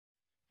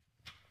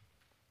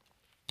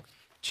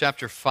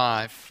chapter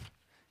 5.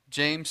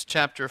 James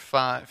chapter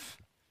 5.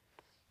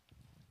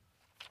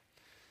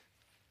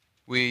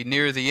 We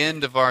near the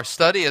end of our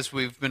study as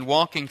we've been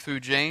walking through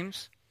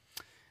James.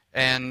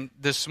 And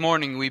this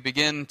morning we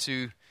begin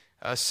to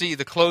see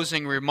the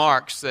closing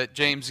remarks that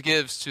James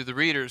gives to the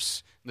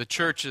readers, the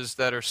churches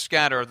that are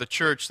scattered, the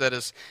church that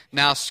is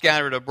now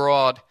scattered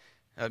abroad,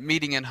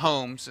 meeting in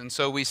homes. And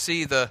so we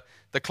see the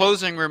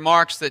closing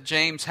remarks that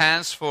James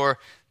has for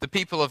the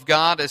people of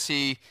God as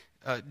he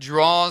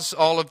draws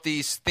all of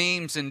these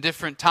themes and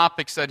different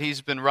topics that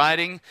he's been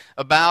writing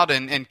about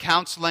and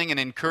counseling and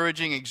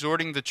encouraging,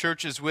 exhorting the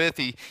churches with.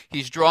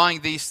 He's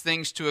drawing these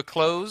things to a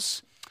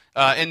close.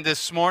 And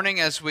this morning,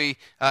 as we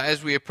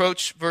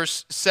approach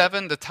verse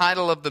 7, the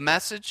title of the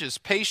message is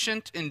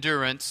Patient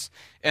Endurance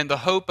and the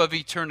Hope of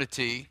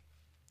Eternity.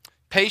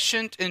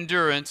 Patient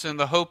Endurance and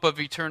the Hope of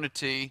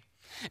Eternity.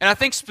 And I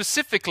think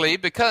specifically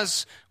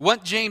because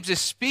what James is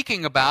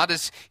speaking about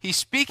is he's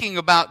speaking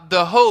about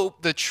the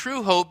hope, the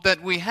true hope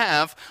that we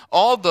have,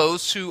 all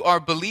those who are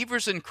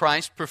believers in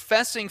Christ,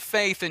 professing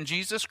faith in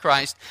Jesus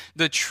Christ,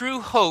 the true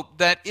hope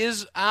that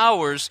is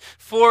ours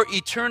for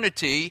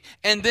eternity,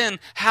 and then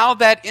how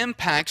that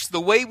impacts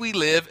the way we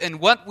live and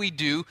what we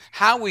do,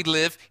 how we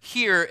live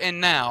here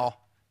and now,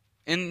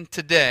 in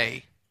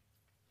today.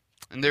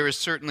 And there is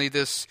certainly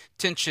this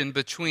tension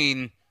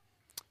between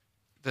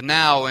the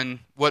now and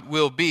what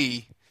will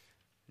be.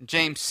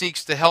 James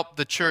seeks to help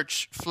the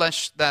church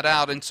flesh that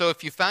out. And so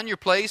if you found your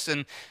place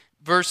in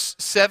verse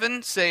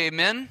 7, say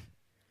amen.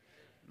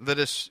 Let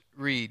us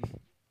read.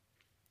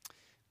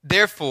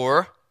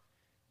 Therefore,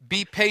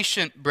 be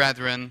patient,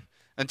 brethren,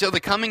 until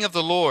the coming of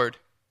the Lord.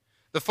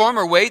 The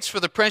farmer waits for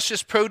the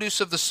precious produce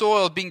of the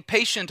soil, being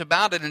patient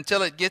about it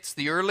until it gets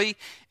the early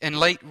and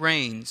late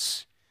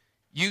rains.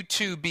 You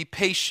too be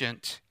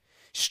patient.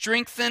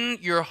 Strengthen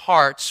your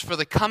hearts, for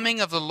the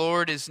coming of the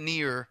Lord is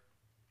near.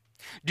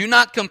 Do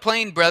not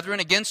complain,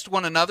 brethren, against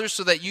one another,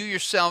 so that you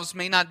yourselves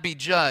may not be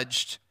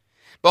judged.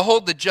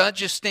 Behold, the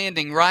judge is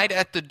standing right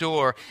at the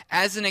door.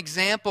 As an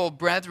example,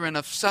 brethren,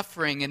 of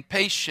suffering and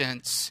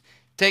patience,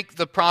 take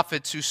the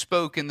prophets who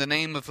spoke in the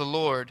name of the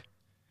Lord.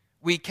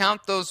 We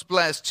count those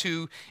blessed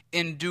who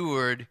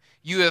endured.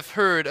 You have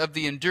heard of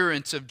the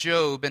endurance of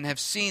Job and have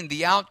seen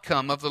the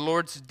outcome of the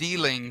Lord's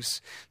dealings,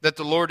 that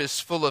the Lord is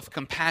full of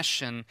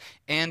compassion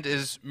and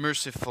is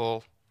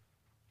merciful.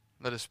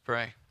 Let us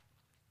pray.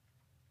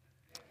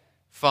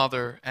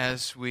 Father,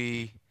 as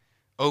we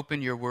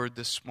open your word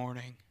this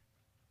morning,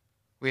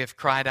 we have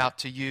cried out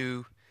to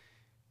you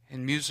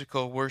in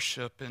musical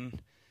worship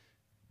and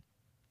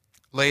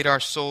laid our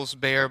souls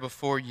bare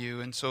before you.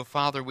 And so,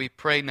 Father, we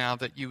pray now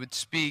that you would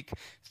speak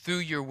through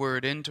your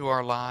word into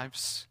our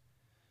lives.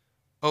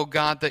 Oh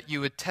God, that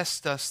you would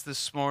test us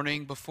this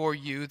morning before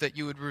you, that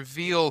you would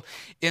reveal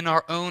in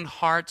our own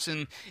hearts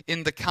and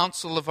in the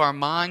counsel of our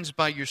minds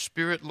by your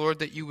Spirit, Lord,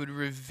 that you would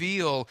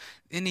reveal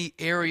any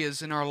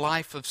areas in our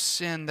life of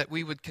sin, that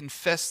we would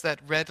confess that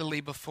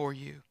readily before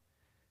you.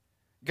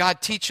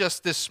 God, teach us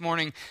this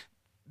morning.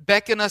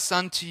 Beckon us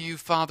unto you,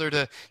 Father,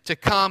 to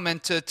come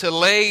and to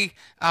lay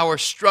our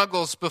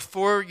struggles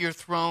before your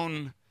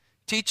throne.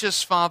 Teach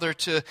us, Father,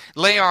 to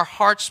lay our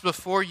hearts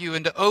before you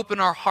and to open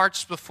our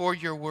hearts before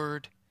your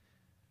word.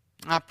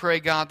 I pray,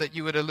 God, that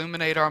you would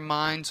illuminate our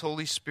minds,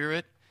 Holy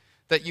Spirit,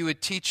 that you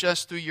would teach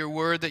us through your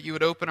word, that you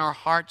would open our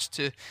hearts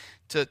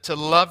to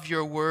love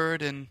your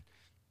word and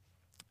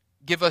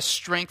give us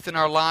strength in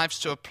our lives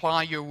to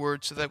apply your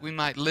word so that we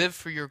might live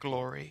for your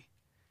glory.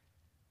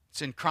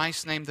 It's in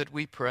Christ's name that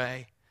we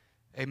pray.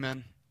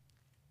 Amen.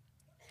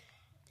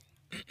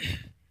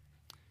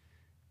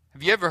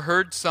 Have you ever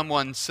heard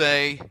someone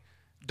say,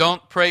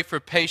 don't pray for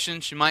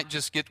patience, you might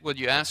just get what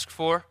you ask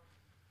for?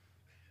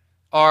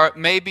 Or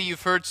maybe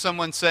you've heard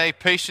someone say,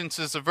 patience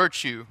is a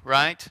virtue,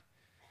 right?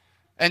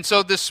 And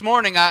so this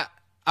morning I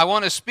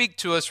want to speak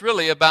to us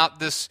really about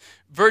this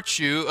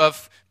virtue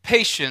of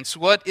patience.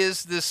 What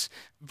is this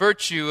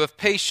virtue of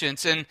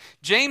patience? And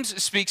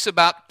James speaks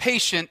about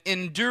patient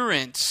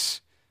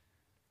endurance.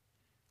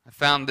 I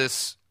found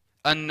this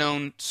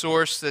unknown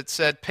source that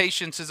said,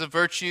 patience is a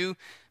virtue,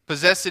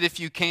 possess it if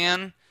you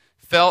can,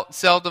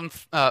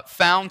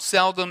 found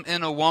seldom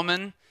in a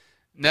woman,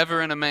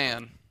 never in a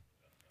man.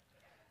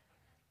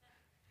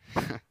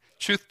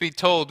 Truth be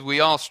told, we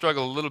all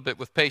struggle a little bit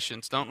with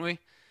patience, don't we?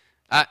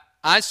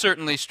 I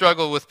certainly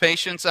struggle with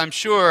patience. I'm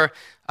sure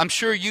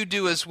you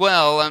do as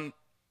well.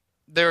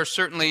 There are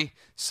certainly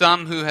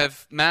some who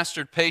have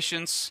mastered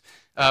patience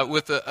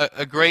with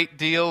a great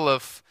deal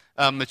of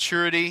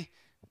maturity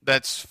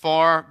that's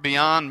far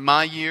beyond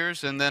my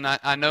years. And then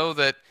I know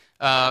that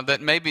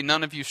maybe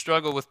none of you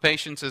struggle with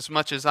patience as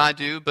much as I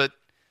do, but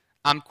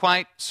I'm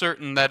quite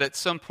certain that at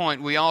some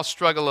point we all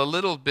struggle a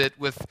little bit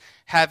with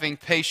having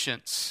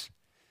patience.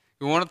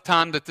 One of the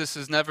times that this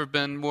has never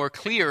been more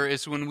clear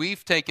is when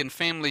we've taken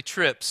family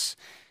trips.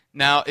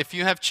 Now, if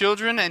you have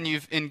children and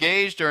you've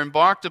engaged or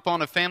embarked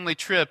upon a family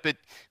trip, it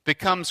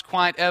becomes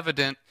quite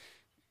evident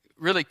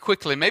really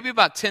quickly, maybe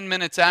about 10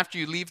 minutes after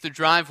you leave the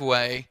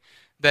driveway,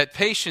 that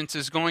patience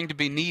is going to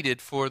be needed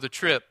for the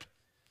trip.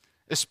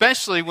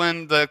 especially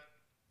when the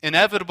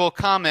inevitable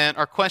comment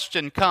or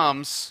question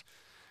comes,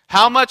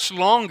 how much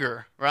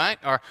longer, right?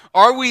 Or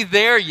are we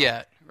there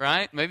yet,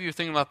 right? Maybe you're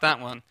thinking about that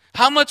one.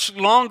 How much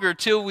longer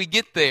till we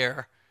get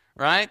there,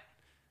 right?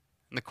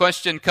 And the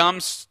question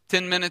comes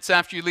 10 minutes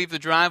after you leave the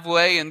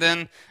driveway, and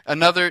then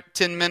another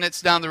 10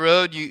 minutes down the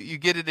road, you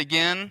get it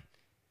again.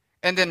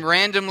 And then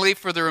randomly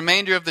for the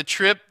remainder of the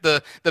trip,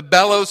 the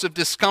bellows of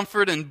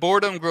discomfort and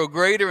boredom grow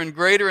greater and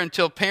greater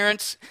until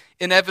parents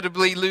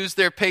inevitably lose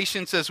their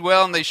patience as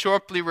well, and they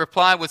sharply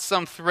reply with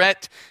some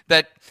threat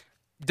that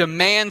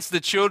demands the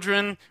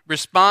children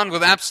respond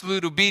with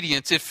absolute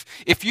obedience.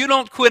 If you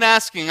don't quit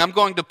asking, I'm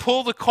going to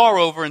pull the car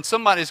over and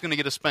somebody's going to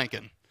get a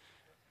spanking.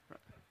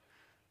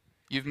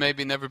 You've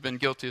maybe never been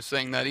guilty of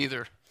saying that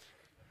either.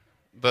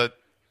 But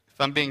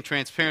if I'm being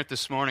transparent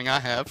this morning, I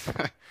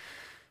have.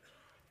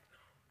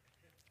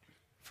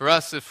 For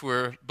us, if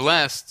we're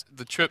blessed,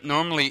 the trip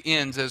normally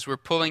ends as we're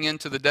pulling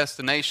into the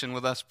destination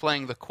with us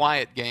playing the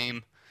quiet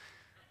game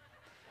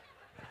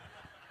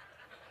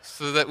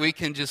so that we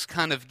can just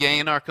kind of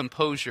gain our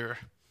composure.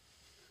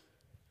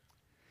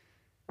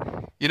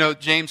 You know,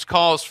 James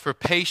calls for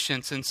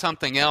patience in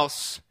something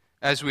else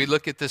as we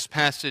look at this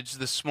passage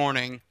this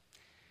morning.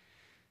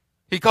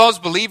 He calls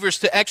believers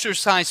to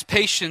exercise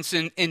patience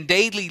in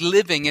daily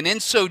living, and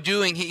in so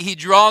doing, he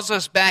draws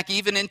us back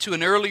even into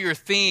an earlier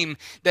theme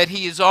that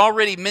he has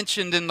already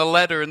mentioned in the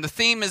letter, and the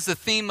theme is the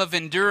theme of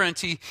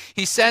endurance. He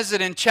says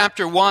it in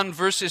chapter 1,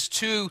 verses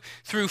 2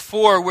 through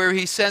 4, where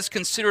he says,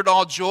 "Consider it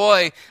all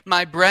joy,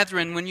 my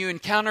brethren, when you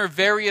encounter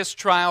various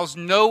trials,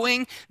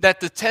 knowing that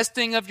the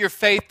testing of your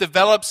faith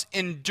develops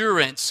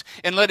endurance,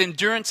 and let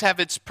endurance have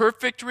its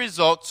perfect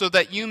result, so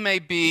that you may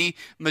be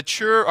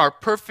mature or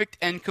perfect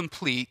and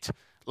complete,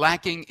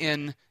 lacking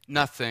in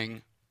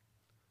nothing."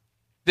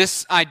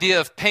 This idea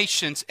of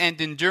patience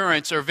and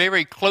endurance are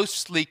very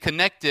closely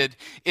connected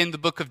in the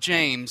book of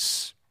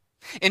James.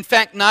 In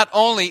fact, not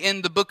only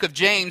in the book of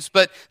James,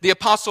 but the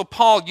Apostle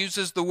Paul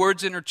uses the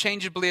words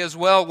interchangeably as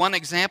well. One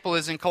example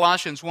is in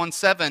Colossians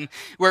 1:7,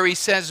 where he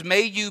says,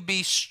 "May you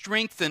be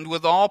strengthened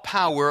with all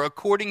power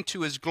according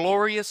to his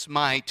glorious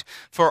might,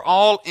 for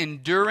all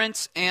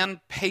endurance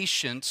and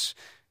patience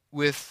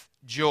with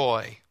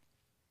joy."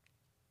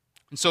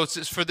 And so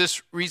it's for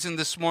this reason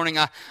this morning,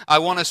 I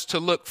want us to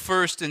look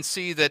first and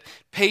see that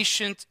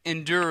patient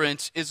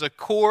endurance is a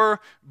core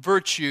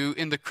virtue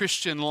in the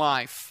Christian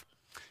life.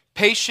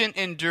 Patient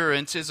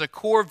endurance is a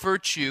core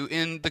virtue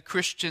in the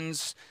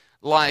Christian's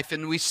life.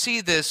 And we see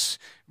this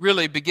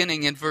really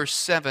beginning in verse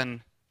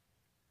 7.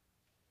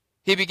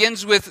 He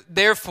begins with,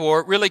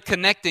 therefore, really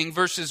connecting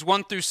verses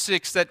 1 through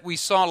 6 that we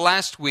saw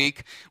last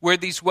week, where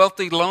these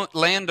wealthy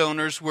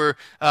landowners were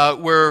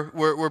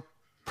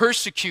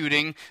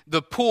persecuting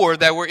the poor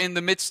that were in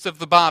the midst of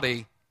the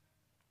body.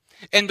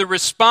 And the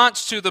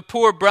response to the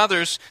poor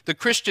brothers, the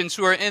Christians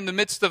who are in the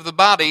midst of the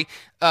body,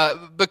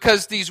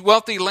 because these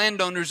wealthy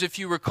landowners, if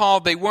you recall,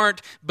 they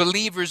weren't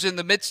believers in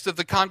the midst of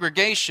the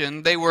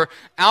congregation. They were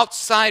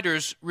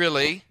outsiders,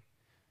 really.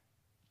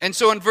 And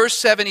so in verse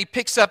 7, he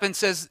picks up and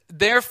says,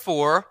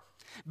 "Therefore,"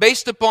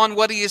 based upon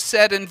what he has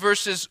said in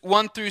verses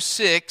 1 through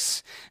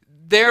 6,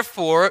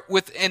 therefore,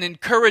 with an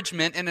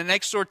encouragement and an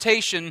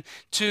exhortation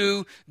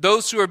to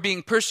those who are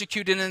being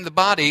persecuted in the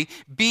body,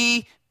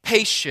 be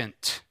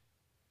patient.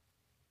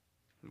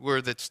 A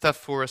word that's tough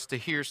for us to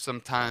hear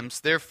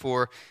sometimes.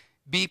 Therefore,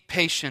 be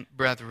patient,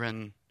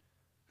 brethren,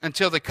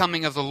 until the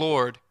coming of the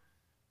Lord.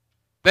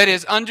 That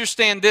is,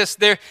 understand this,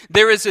 there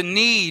is a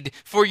need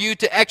for you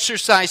to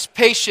exercise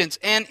patience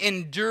and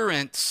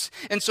endurance.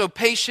 And so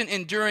patient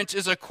endurance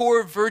is a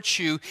core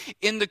virtue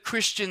in the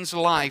Christian's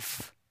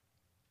life.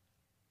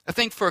 I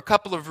think for a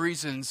couple of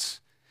reasons.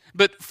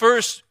 But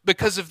first,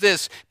 because of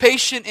this,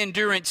 patient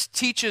endurance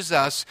teaches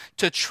us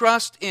to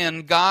trust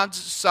in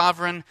God's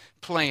sovereign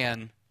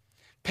plan.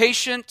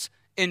 Patient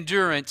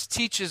endurance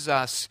teaches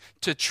us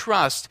to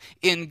trust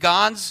in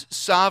God's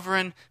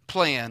sovereign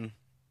plan.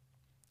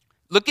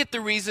 Look at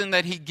the reason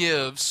that he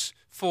gives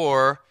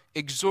for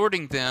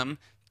exhorting them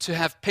to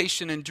have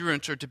patient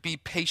endurance or to be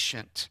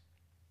patient.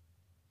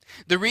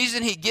 The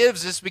reason he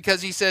gives is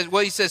because he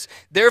says,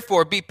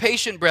 "Therefore, be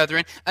patient,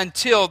 brethren,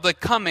 until the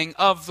coming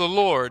of the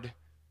Lord."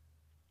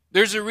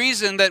 There's a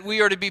reason that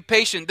we are to be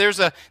patient. There's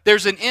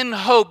an end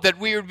hope that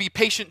we are to be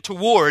patient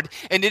toward,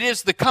 and it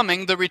is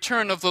the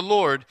return of the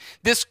Lord.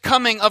 This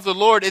coming of the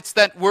Lord, it's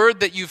that word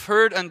that you've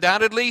heard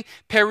undoubtedly,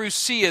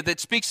 parousia, that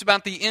speaks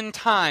about the end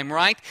time,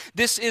 right?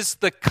 This is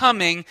the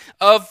coming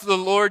of the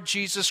Lord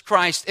Jesus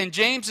Christ. And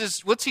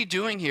James what's he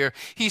doing here?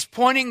 He's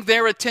pointing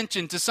their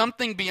attention to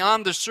something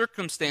beyond the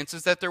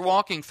circumstances that they're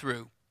walking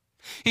through.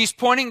 He's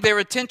pointing their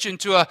attention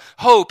to a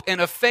hope and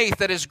a faith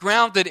that is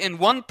grounded in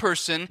one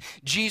person,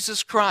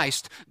 Jesus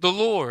Christ, the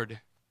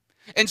Lord.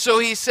 And so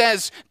he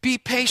says, be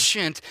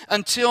patient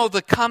until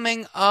the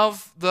coming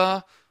of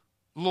the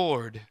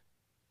Lord.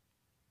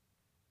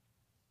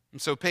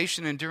 And so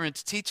patient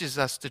endurance teaches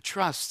us to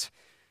trust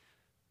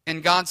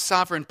in God's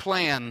sovereign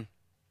plan.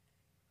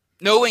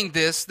 knowing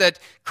this, that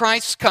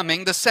Christ's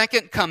coming, the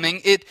second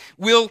coming, it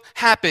will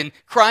happen.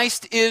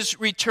 Christ is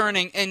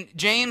returning, and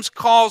James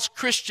calls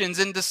Christians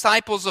and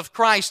disciples of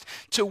Christ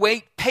to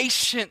wait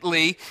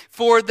patiently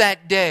for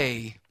that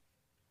day.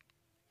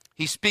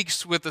 He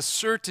speaks with a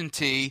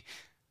certainty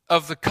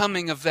of the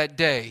coming of that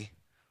day.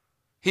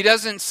 He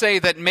doesn't say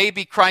that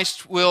maybe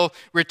Christ will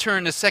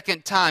return a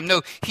second time.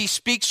 No, he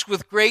speaks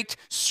with great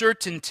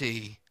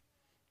certainty.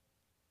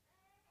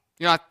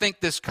 I think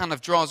this kind of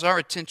draws our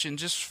attention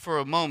just for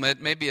a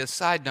moment, maybe a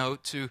side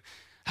note, to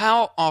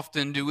how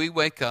often do we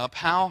wake up,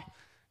 how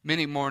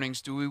many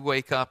mornings do we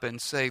wake up and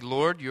say,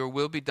 Lord, your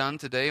will be done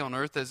today on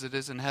earth as it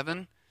is in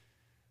heaven?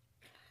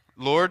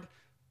 Lord,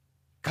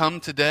 come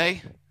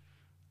today.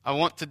 I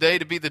want today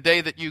to be the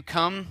day that you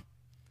come.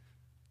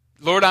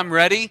 Lord, I'm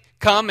ready.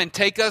 Come and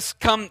take us.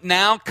 Come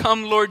now.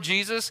 Come, Lord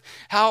Jesus.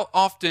 How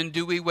often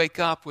do we wake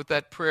up with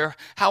that prayer?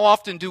 How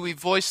often do we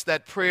voice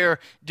that prayer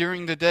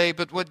during the day?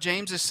 But what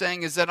James is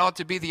saying is that ought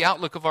to be the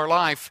outlook of our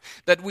life,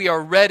 that we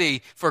are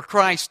ready for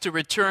Christ to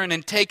return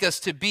and take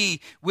us to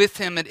be with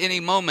him at any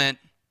moment.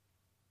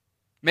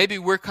 Maybe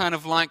we're kind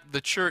of like the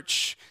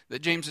church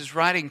that James is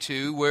writing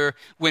to, where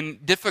when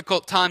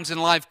difficult times in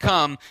life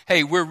come,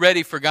 hey, we're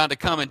ready for God to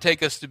come and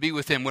take us to be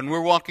with him. When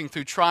we're walking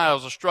through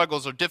trials or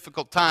struggles or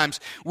difficult times,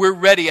 we're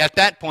ready at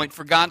that point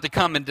for God to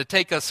come and to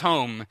take us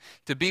home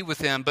to be with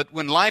him. But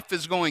when life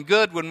is going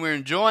good, when we're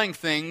enjoying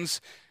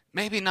things,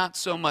 maybe not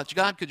so much.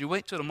 God, could you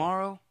wait till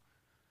tomorrow?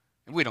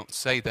 And we don't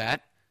say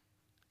that.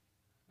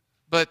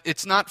 But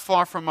it's not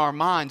far from our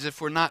minds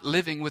if we're not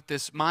living with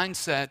this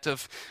mindset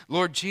of,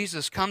 Lord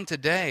Jesus, come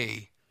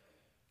today.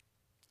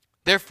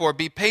 Therefore,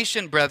 be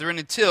patient, brethren,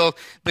 until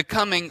the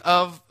coming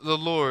of the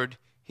Lord,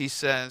 he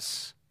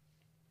says.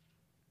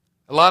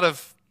 A lot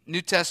of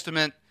New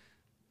Testament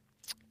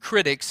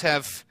critics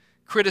have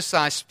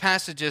criticized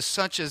passages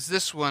such as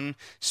this one,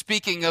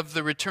 speaking of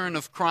the return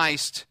of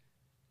Christ.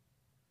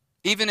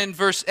 Even in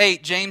verse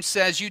 8, James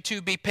says, you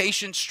too be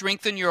patient,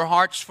 strengthen your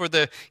hearts, for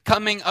the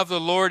coming of the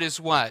Lord is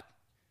what?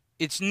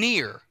 It's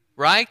near,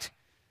 right?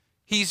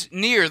 He's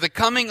near. The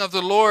coming of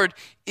the Lord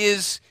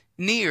is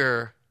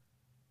near.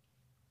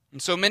 And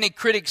so many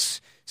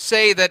critics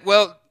say that,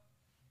 well,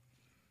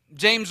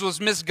 James was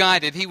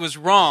misguided. He was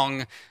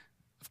wrong.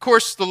 Of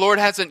course, the Lord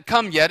hasn't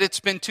come yet. It's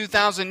been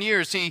 2,000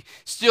 years. He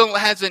still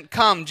hasn't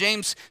come.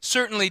 James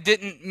certainly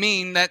didn't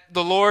mean that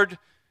the Lord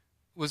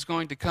was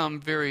going to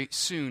come very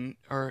soon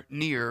or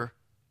near.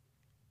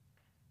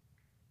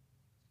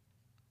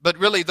 But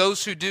really,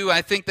 those who do,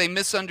 I think they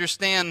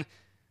misunderstand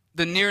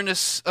the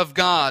nearness of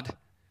God.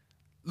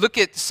 Look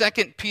at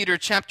 2 Peter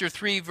chapter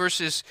 3,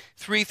 verses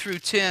 3 through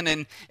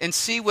 10, and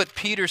see what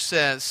Peter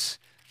says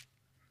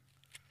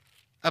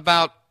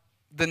about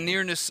the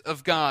nearness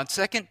of God.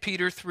 2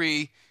 Peter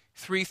 3,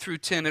 3 through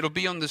 10. It'll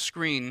be on the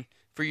screen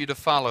for you to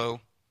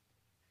follow,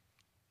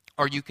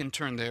 or you can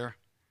turn there.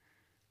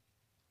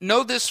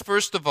 Know this,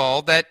 first of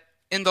all, that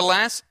in the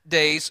last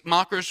days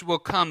mockers will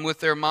come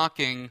with their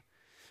mocking,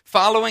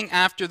 following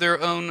after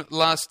their own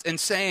lust, and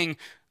saying,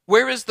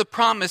 where is the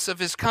promise of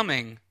his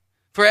coming?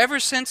 For ever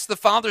since the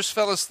fathers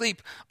fell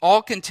asleep,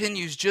 all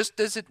continues just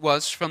as it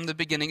was from the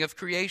beginning of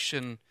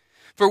creation.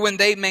 For when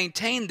they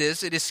maintain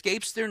this, it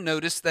escapes their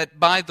notice that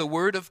by the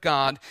word of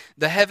God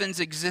the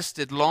heavens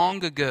existed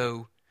long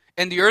ago,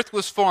 and the earth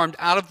was formed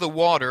out of the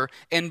water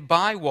and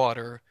by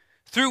water,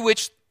 through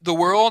which the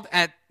world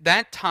at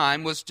that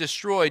time was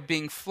destroyed,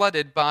 being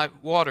flooded by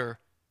water.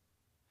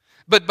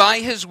 But by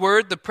his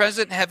word, the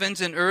present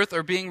heavens and earth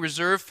are being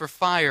reserved for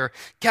fire,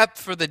 kept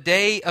for the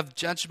day of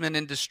judgment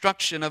and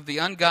destruction of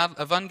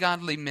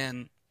ungodly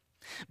men.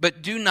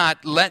 But do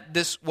not let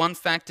this one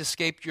fact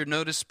escape your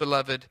notice,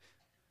 beloved,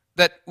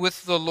 that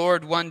with the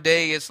Lord 1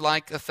 day is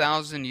like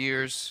 1,000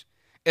 years,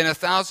 and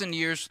 1,000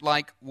 years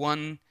like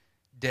 1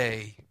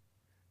 day.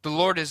 The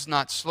Lord is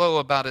not slow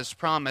about his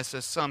promise,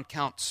 as some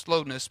count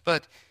slowness,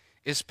 but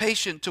is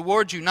patient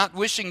toward you, not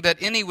wishing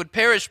that any would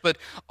perish, but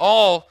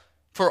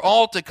for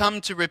all to come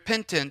to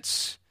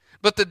repentance.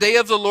 But the day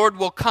of the Lord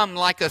will come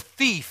like a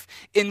thief,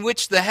 in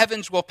which the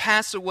heavens will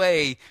pass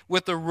away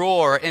with a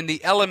roar, and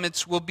the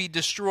elements will be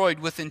destroyed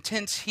with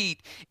intense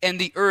heat, and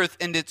the earth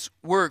and its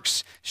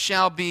works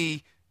shall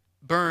be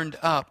burned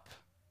up.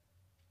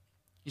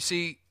 You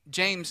see,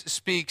 James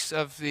speaks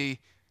of the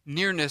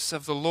nearness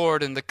of the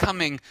Lord and the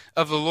coming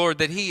of the Lord,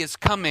 that he is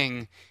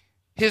coming.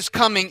 His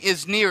coming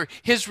is near.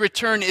 His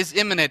return is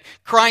imminent.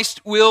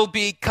 Christ will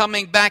be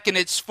coming back, and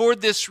it's for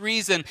this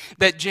reason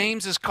that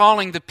James is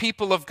calling the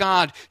people of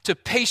God to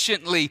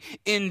patiently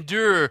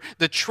endure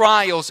the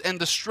trials and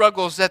the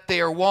struggles that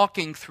they are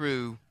walking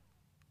through.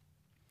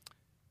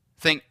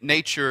 I think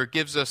nature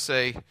gives us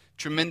a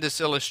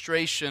tremendous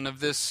illustration of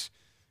this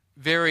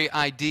very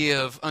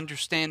idea of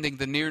understanding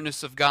the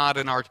nearness of God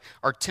in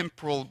our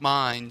temporal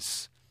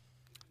minds.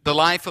 The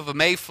life of a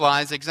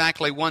mayfly is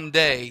exactly 1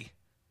 day.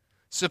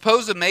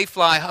 Suppose a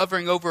mayfly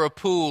hovering over a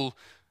pool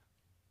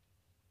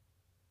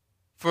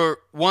for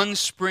 1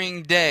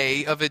 spring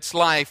day of its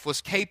life was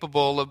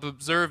capable of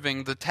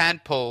observing the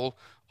tadpole,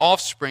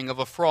 offspring of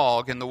a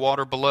frog, in the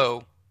water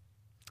below.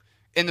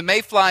 In the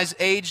mayfly's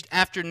aged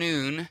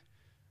afternoon,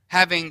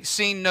 having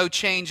seen no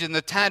change in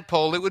the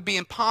tadpole, it would be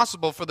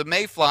impossible for the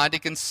mayfly to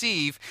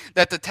conceive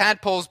that the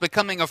tadpole's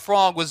becoming a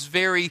frog was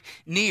very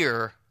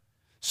near.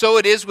 So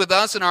it is with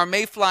us in our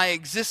mayfly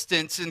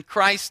existence in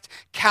Christ's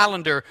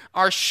calendar.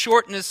 Our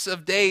shortness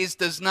of days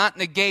does not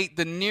negate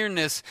the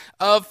nearness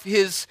of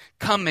His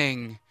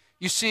coming.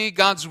 You see,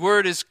 God's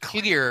word is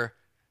clear.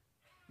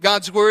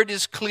 God's word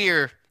is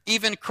clear.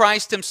 Even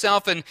Christ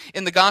himself in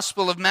the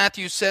Gospel of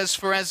Matthew says,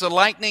 "For as the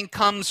lightning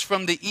comes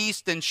from the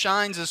east and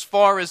shines as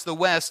far as the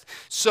west,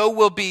 so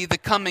will be the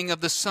coming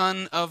of the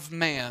Son of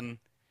Man."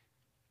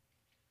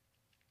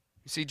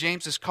 You see,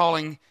 James is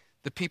calling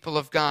the people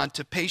of God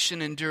to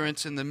patient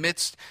endurance in the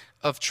midst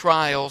of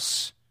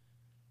trials,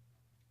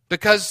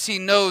 because he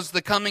knows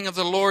the coming of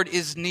the Lord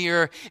is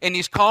near, and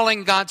he's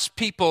calling God's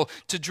people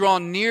to draw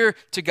near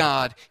to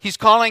God. He's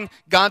calling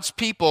God's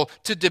people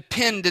to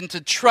depend and to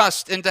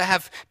trust and to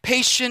have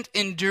patient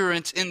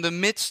endurance in the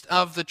midst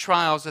of the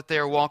trials that they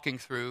are walking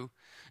through.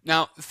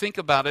 Now, think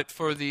about it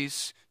for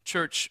these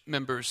church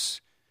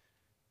members.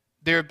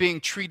 They're being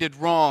treated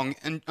wrong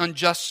and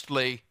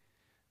unjustly.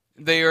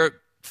 They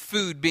are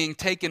food being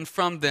taken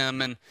from them,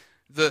 and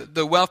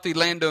the wealthy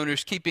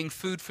landowners keeping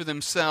food for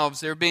themselves.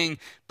 They're being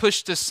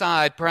pushed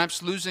aside,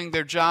 perhaps losing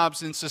their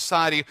jobs in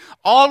society.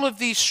 All of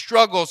these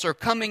struggles are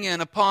coming in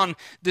upon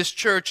this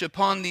church,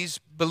 upon these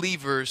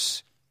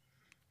believers.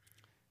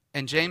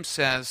 And James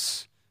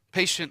says,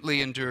 patiently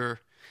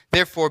endure.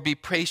 Therefore, be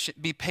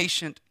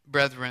patient,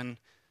 brethren,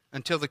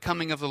 until the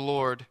coming of the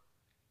Lord.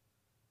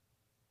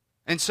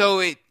 And so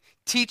it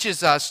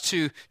teaches us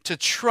to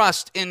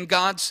trust in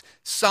God's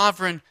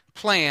sovereign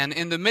plan.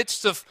 In the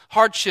midst of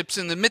hardships,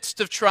 in the midst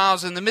of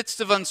trials, in the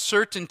midst of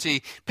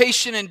uncertainty,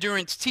 patient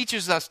endurance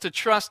teaches us to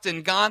trust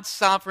in God's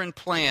sovereign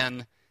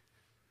plan.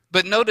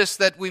 But notice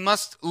that we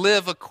must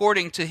live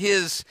according to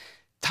His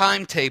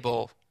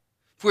timetable.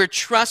 If we're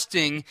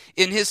trusting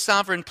in His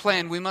sovereign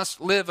plan, we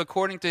must live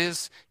according to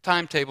His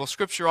timetable.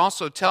 Scripture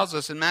also tells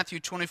us in Matthew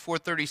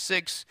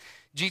 24:36,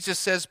 Jesus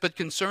says, "But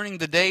concerning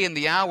the day and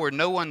the hour,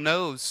 no one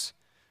knows,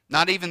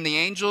 not even the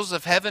angels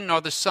of heaven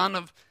nor the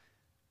Son,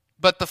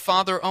 but the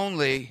Father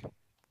only."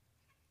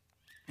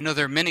 You know,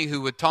 there are many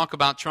who would talk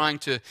about trying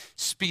to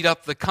speed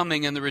up the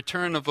coming and the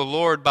return of the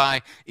Lord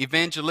by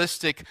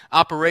evangelistic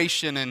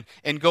operation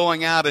and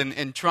going out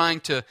and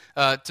trying to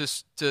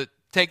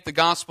take the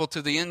gospel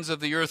to the ends of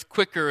the earth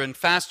quicker and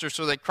faster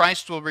so that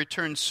Christ will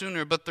return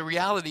sooner. But the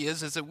reality is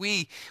that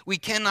we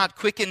cannot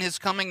quicken His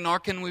coming, nor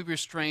can we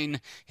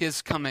restrain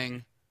His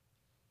coming.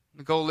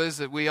 The goal is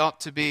that we ought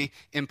to be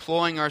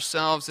employing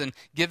ourselves and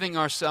giving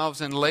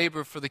ourselves in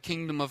labor for the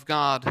kingdom of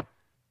God.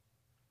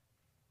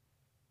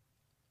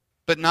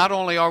 But not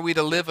only are we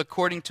to live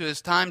according to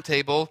His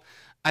timetable,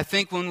 I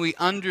think when we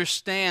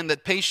understand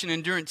that patient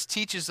endurance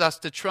teaches us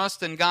to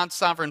trust in God's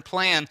sovereign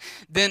plan,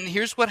 then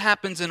here's what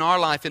happens in our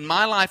life, in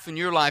my life, in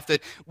your life,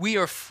 that we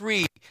are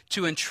free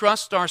to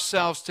entrust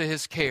ourselves to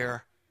His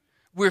care.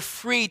 We're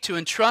free to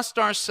entrust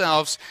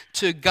ourselves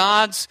to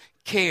God's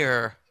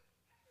care.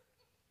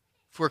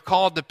 If we're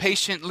called to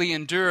patiently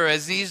endure,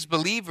 as these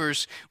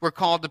believers were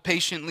called to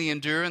patiently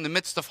endure in the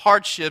midst of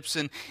hardships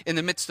and in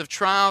the midst of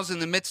trials, in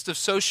the midst of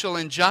social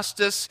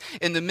injustice,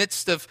 in the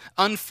midst of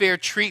unfair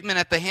treatment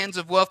at the hands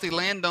of wealthy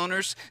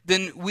landowners,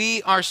 then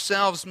we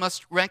ourselves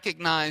must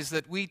recognize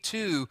that we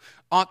too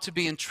ought to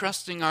be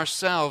entrusting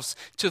ourselves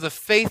to the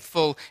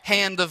faithful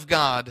hand of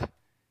God.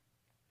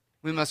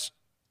 We must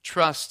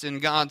trust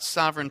in God's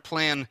sovereign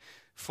plan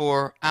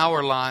for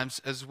our lives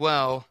as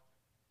well.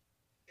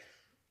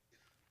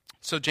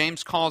 So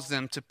James calls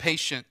them to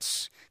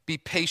patience. Be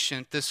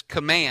patient. This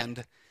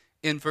command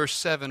in verse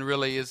 7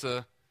 really it's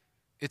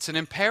an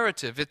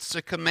imperative. It's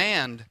a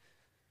command.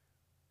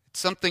 It's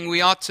something we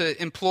ought to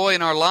employ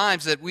in our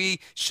lives, that we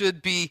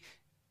should be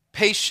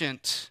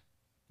patient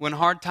when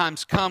hard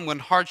times come, when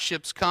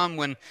hardships come,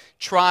 when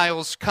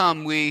trials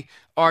come. We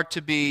are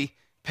to be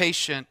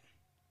patient.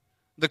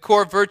 The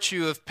core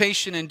virtue of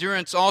patient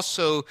endurance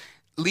also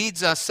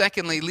leads us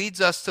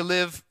to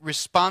live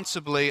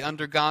responsibly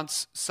under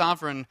God's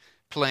sovereign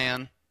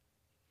plan.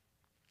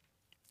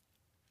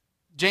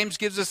 James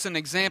gives us an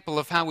example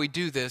of how we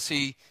do this.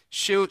 He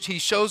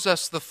shows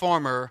us the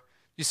farmer.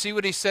 You see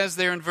what he says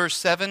there in verse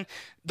 7?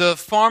 The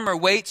farmer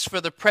waits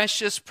for the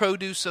precious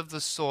produce of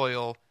the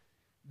soil,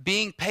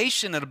 being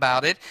patient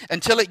about it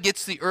until it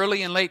gets the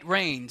early and late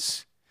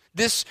rains.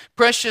 This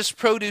precious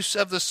produce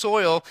of the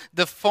soil,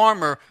 the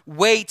farmer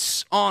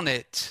waits on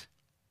it.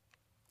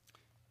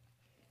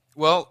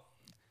 Well,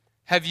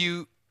 have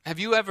you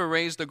ever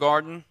raised a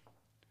garden?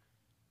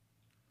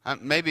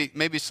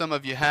 Maybe some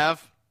of you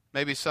have,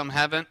 maybe some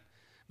haven't.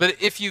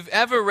 But if you've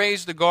ever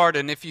raised a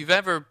garden, if you've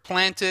ever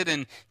planted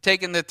and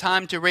taken the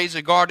time to raise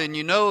a garden,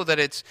 you know that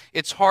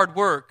it's hard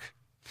work.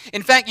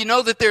 In fact, you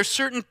know that there are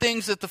certain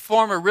things that the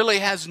farmer really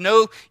has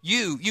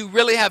you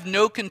really have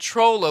no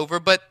control over,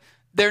 but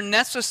they're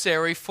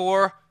necessary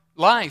for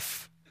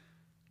life.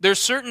 There's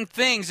certain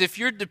things, if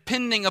you're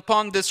depending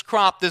upon this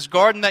crop, this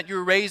garden that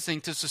you're raising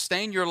to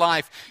sustain your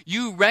life,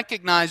 you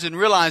recognize and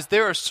realize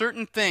there are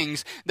certain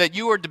things that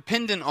you are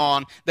dependent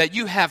on that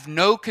you have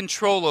no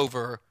control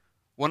over.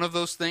 One of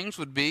those things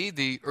would be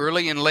the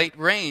early and late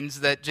rains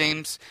that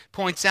James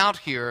points out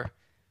here.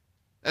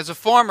 As a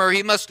farmer,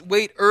 he must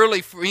wait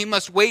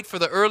for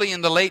the early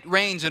and the late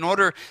rains in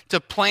order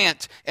to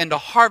plant and to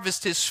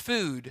harvest his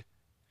food.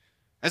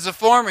 As a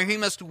farmer, he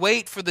must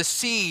wait for the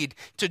seed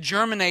to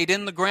germinate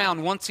in the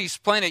ground once he's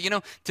planted. You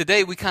know,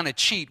 today we kind of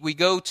cheat. We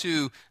go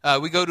to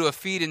a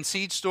feed and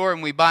seed store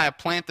and we buy a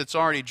plant that's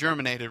already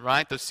germinated,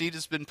 right? The seed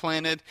has been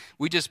planted.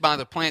 We just buy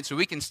the plant so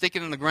we can stick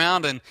it in the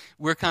ground, and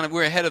we're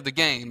ahead of the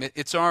game.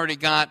 It's already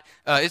got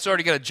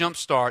a jump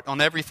start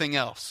on everything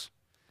else.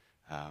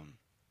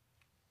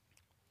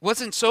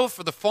 Wasn't so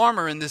for the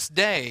farmer in this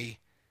day.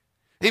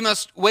 He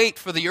must wait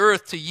for the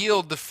earth to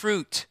yield the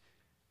fruit.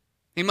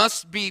 He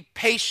must be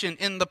patient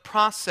in the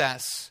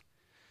process.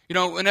 You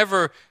know,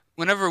 whenever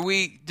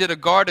we did a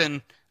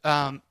garden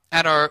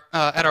at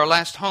our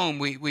last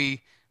home,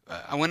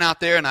 I went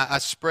out there and I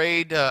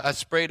sprayed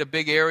a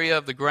big area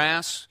of the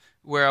grass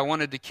where I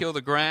wanted to kill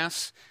the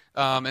grass,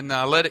 and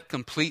I let it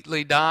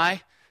completely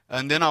die.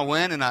 And then I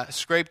went and I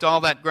scraped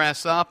all that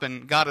grass up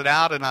and got it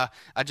out, and I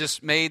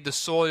just made the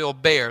soil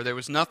bare. There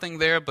was nothing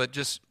there but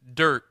just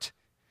dirt.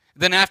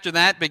 Then after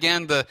that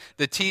began the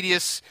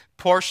tedious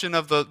portion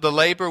of the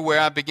labor where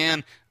I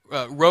began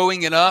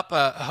rowing it up,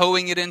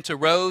 hoeing it into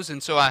rows.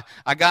 And so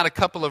I got a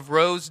couple of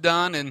rows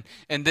done, and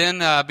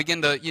then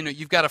began to,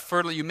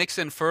 you mix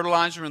in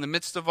fertilizer in the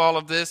midst of all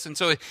of this. And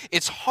so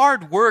it's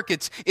hard work.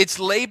 It's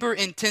labor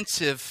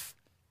intensive.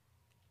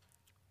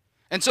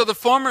 And so the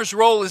farmer's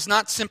role is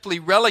not simply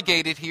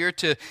relegated here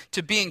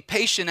to being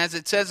patient, as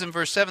it says in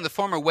verse 7. The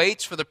farmer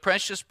waits for the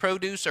precious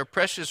produce or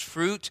precious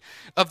fruit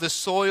of the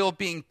soil,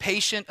 being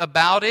patient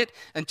about it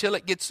until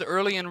it gets the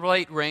early and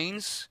late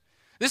rains.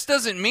 This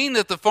doesn't mean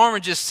that the farmer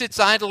just sits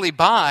idly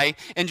by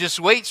and just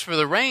waits for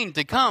the rain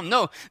to come.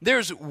 No,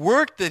 there's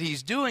work that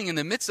he's doing in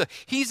the midst of.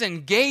 He's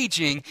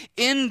engaging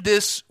in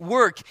this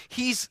work.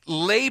 He's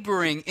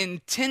laboring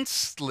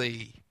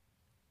intensely.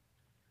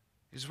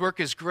 His work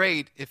is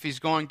great if he's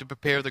going to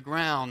prepare the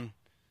ground.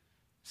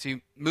 So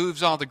he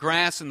moves all the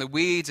grass and the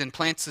weeds and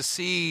plants the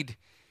seed.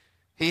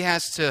 He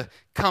has to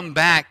come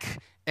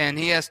back and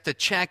he has to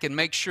check and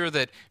make sure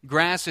that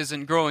grass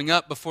isn't growing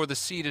up before the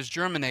seed is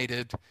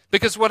germinated.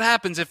 Because what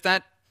happens if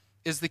that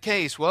is the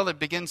case? Well, it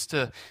begins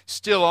to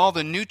steal all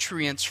the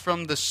nutrients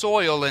from the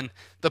soil, and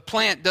the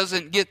plant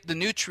doesn't get the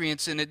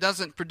nutrients and it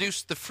doesn't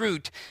produce the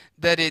fruit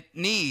that it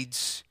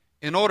needs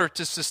in order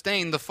to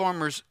sustain the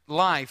farmer's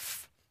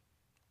life.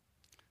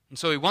 And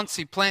so once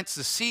he plants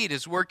the seed,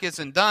 his work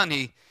isn't done.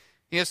 He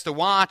has to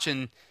watch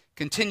and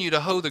continue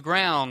to hoe the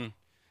ground.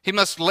 He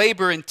must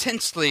labor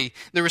intensely.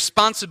 The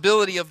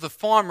responsibility of the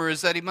farmer is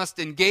that he must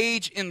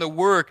engage in the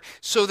work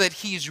so that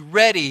he's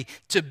ready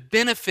to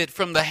benefit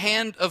from the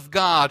hand of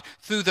God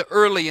through the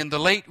early and the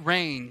late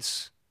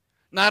rains.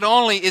 Not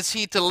only is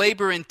he to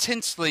labor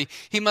intensely,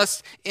 he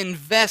must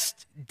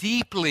invest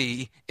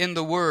deeply in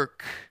the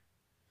work.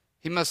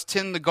 He must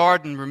tend the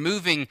garden,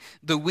 removing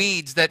the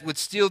weeds that would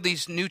steal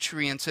these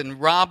nutrients and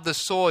rob the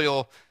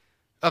soil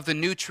of the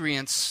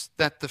nutrients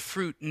that the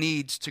fruit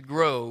needs to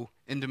grow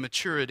into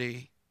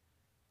maturity.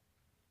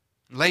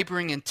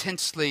 Laboring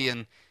intensely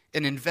and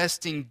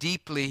investing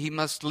deeply, he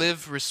must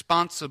live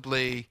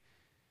responsibly.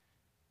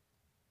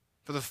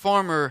 For the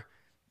farmer,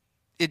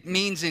 it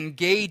means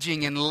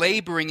engaging and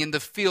laboring in the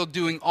field,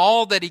 doing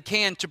all that he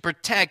can to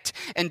protect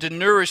and to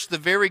nourish the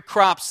very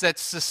crops that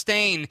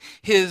sustain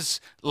his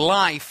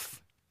life.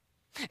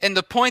 And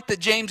the point that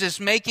James is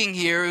making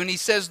here, when he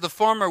says the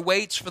farmer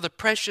waits for the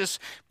precious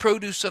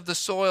produce of the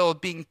soil,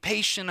 being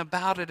patient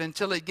about it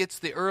until it gets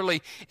the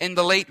early and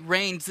the late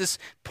rains, this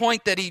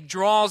point that he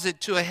draws it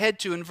to a head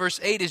to in verse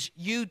 8 is,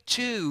 you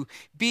too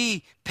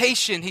be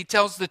patient, he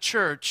tells the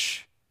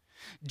church.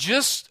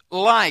 Just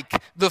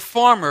like the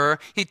farmer,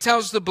 he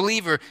tells the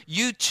believer,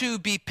 you too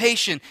be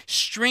patient.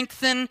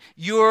 Strengthen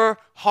your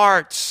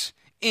hearts.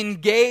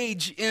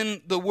 Engage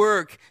in the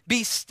work.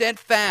 Be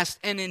steadfast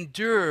and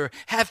endure.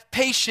 Have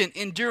patient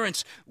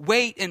endurance.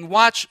 Wait and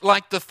watch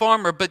like the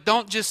farmer, but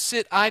don't just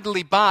sit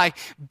idly by.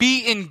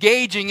 Be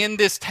engaging in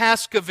this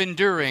task of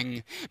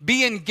enduring.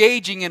 Be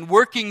engaging in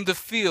working the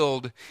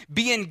field.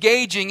 Be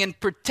engaging in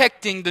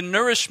protecting the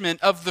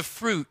nourishment of the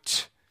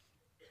fruit.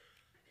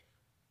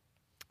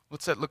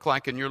 What's that look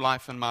like in your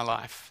life and my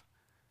life?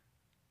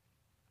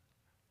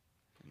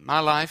 In my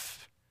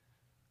life,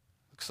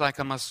 looks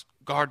like I must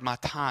guard my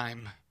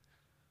time,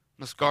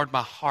 must guard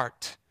my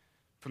heart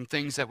from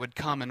things that would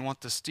come and want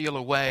to steal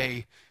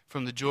away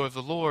from the joy of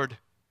the Lord.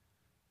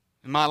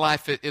 In my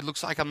life, it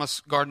looks like I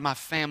must guard my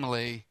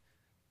family.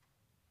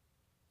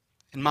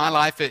 In my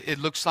life, it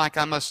looks like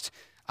I must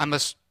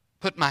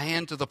put my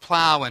hand to the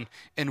plow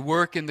and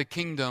work in the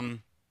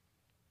kingdom.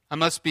 I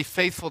must be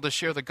faithful to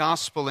share the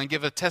gospel and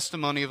give a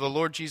testimony of the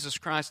Lord Jesus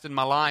Christ in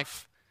my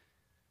life.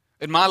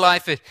 In my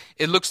life,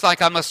 it looks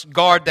like I must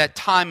guard that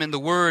time in the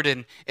Word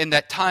and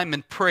that time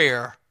in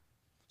prayer,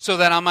 so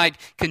that I might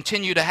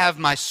continue to have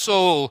my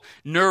soul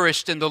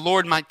nourished and the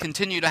Lord might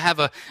continue to have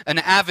an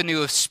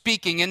avenue of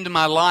speaking into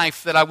my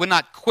life, that I would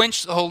not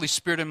quench the Holy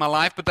Spirit in my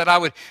life, but that I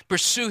would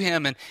pursue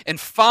Him and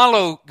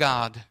follow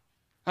God.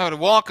 I would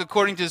walk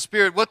according to the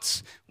Spirit.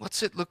 What's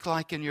it look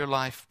like in your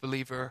life,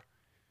 believer?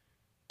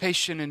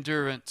 Patient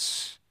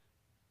endurance.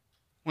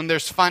 When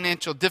there's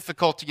financial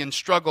difficulty and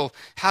struggle,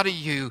 how do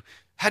you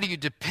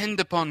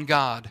depend upon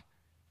God?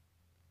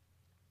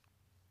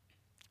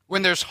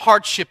 When there's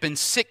hardship and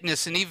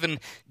sickness and even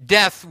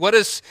death, what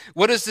does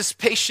this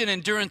patient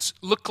endurance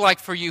look like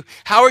for you?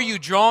 How are you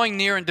drawing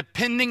near and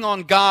depending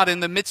on God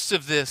in the midst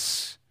of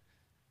this?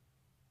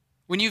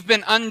 When you've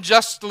been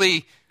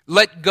unjustly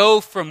let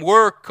go from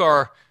work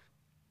or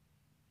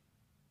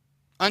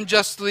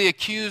unjustly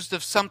accused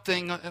of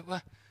something,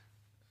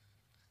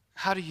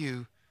 how do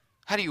you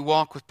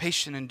walk with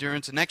patient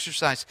endurance and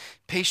exercise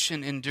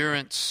patient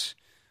endurance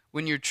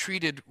when you're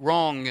treated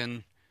wrong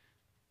and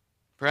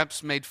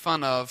perhaps made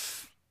fun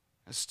of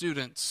as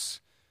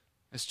students,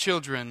 as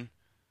children?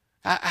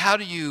 How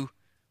do you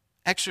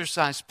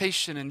exercise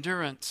patient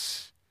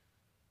endurance?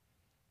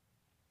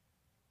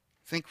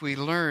 I think we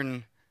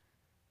learn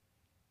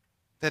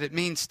that it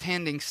means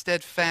standing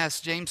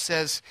steadfast. James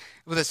says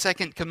with a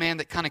second command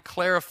that kind of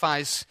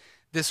clarifies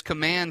this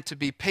command to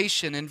be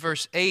patient in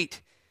verse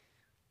 8.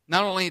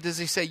 Not only does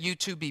he say you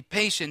too be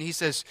patient, he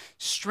says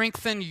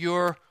strengthen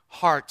your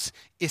hearts,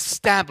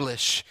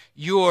 establish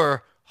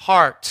your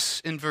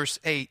hearts in verse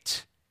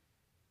 8.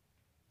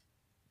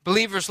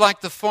 Believers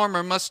like the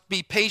former must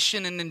be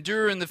patient and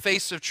endure in the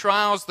face of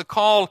trials. The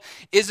call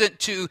isn't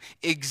to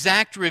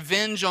exact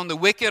revenge on the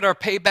wicked or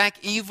pay back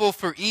evil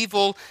for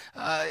evil.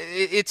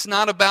 It's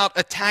not about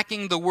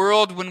attacking the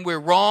world when we're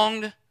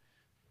wronged.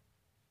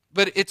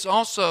 But it's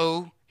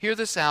also, hear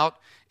this out,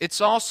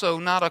 it's also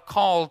not a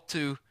call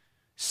to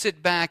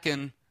sit back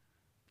and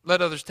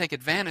let others take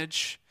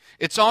advantage.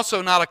 It's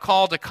also not a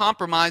call to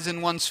compromise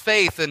in one's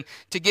faith and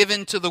to give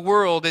in to the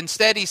world.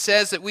 Instead, he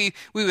says that we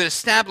would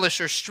establish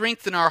or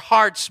strengthen our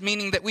hearts,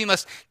 meaning that we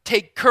must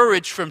take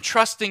courage from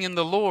trusting in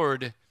the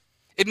Lord.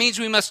 It means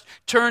we must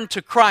turn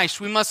to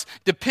Christ. We must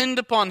depend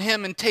upon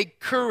Him and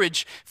take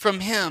courage from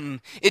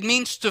Him. It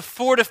means to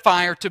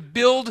fortify or to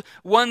build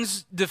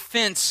one's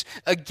defense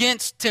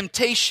against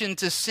temptation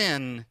to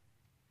sin,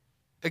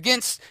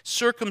 against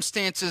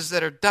circumstances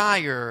that are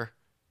dire.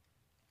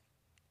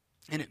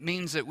 And it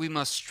means that we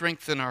must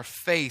strengthen our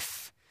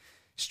faith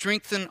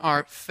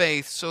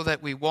so that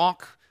we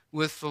walk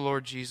with the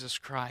Lord Jesus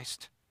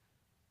Christ.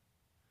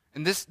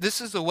 And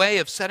this is a way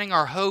of setting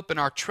our hope and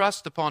our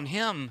trust upon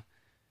Him.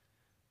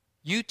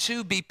 You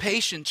too be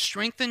patient.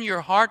 Strengthen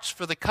your hearts,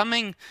 for the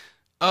coming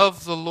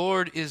of the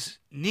Lord is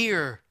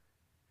near.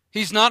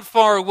 He's not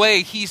far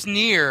away. He's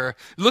near.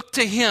 Look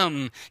to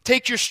Him.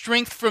 Take your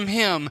strength from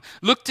Him.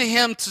 Look to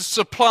Him to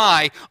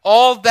supply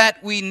all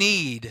that we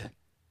need.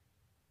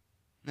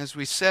 As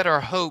we set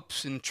our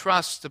hopes and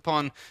trust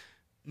upon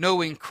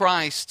knowing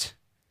Christ,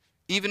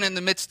 even in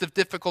the midst of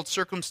difficult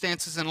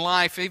circumstances in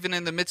life, even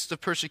in the midst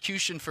of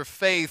persecution for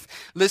faith,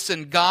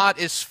 listen, God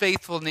is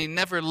faithful and He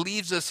never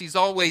leaves us. He's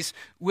always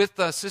with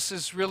us. This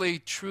is really,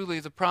 truly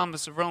the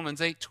promise of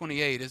Romans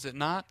 8:28, is it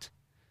not?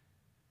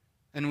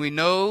 And we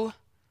know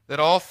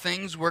that all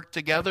things work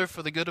together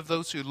for the good of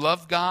those who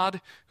love God,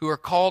 who are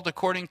called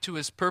according to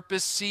His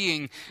purpose,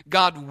 seeing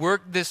God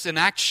work this in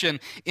action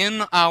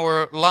in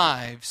our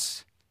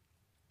lives.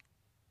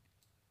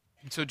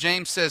 And so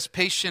James says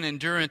patient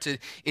endurance,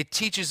 it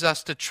teaches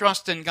us to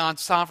trust in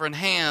God's sovereign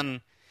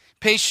hand.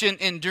 Patient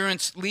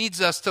endurance leads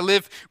us to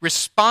live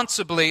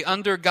responsibly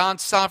under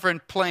God's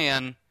sovereign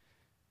plan.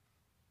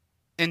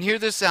 And hear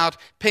this out,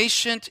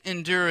 patient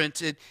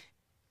endurance,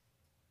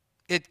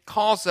 it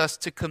calls us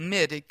to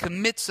commit. It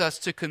commits us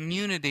to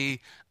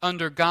community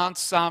under God's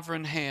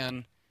sovereign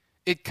hand.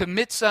 It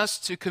commits us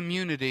to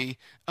community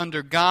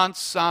under God's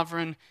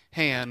sovereign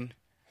hand.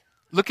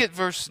 Look at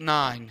verse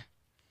 9.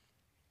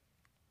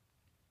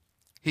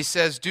 He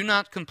says, do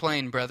not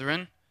complain,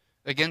 brethren,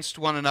 against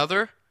one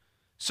another,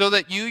 so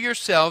that you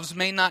yourselves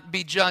may not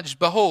be judged.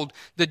 Behold,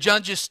 the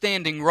judge is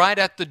standing right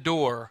at the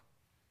door.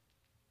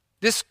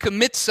 This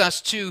commits us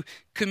to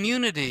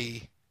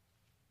community.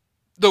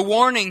 The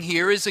warning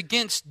here is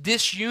against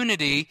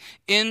disunity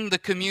in the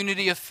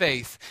community of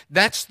faith.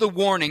 That's the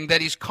warning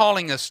that he's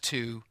calling us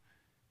to.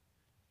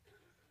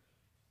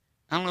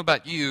 I don't know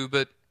about you,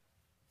 but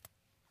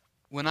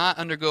when I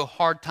undergo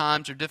hard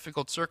times or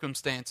difficult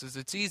circumstances,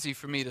 it's easy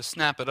for me to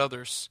snap at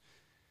others.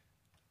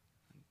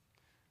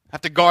 I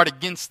have to guard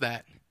against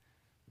that.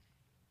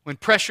 When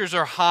pressures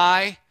are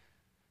high,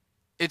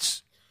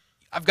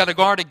 I've got to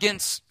guard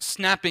against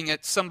snapping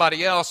at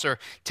somebody else or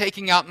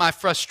taking out my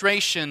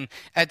frustration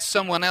at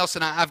someone else,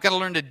 and I've got to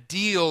learn to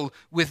deal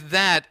with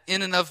that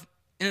in and of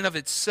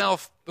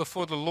itself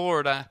before the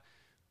Lord.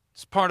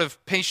 It's part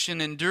of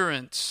patient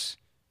endurance.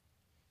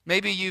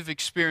 Maybe you've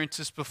experienced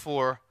this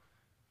before.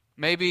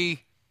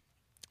 Maybe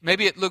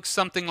it looks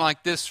something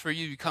like this for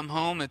you. You come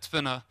home, it's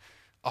been a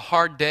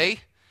hard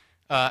day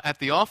at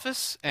the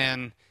office,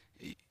 and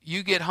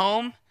you get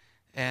home,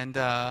 and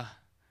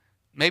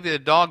Maybe the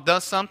dog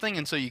does something,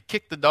 and so you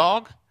kick the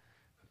dog,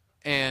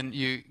 and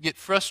you get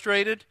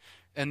frustrated,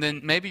 and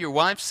then maybe your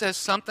wife says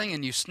something,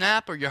 and you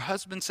snap, or your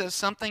husband says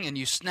something, and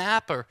you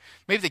snap, or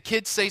maybe the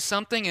kids say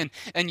something,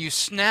 and you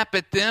snap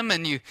at them,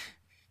 and you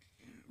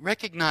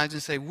recognize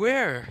and say,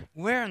 where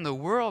in the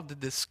world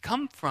did this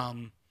come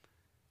from?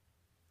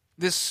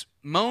 This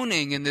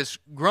moaning and this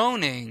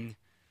groaning.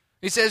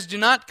 He says, do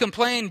not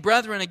complain,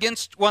 brethren,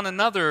 against one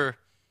another.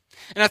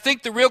 And I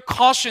think the real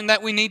caution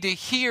that we need to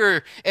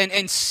hear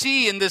and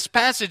see in this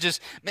passage is,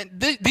 man,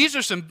 these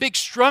are some big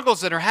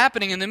struggles that are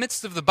happening in the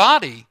midst of the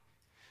body.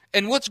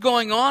 And what's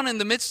going on in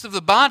the midst of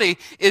the body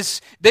is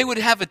they would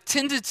have a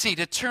tendency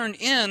to turn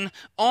in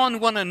on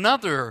one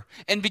another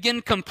and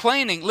begin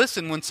complaining.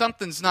 Listen, when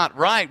something's not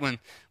right, when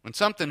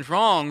something's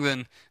wrong,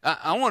 then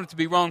I want it to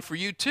be wrong for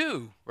you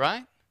too,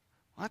 right?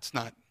 Well, that's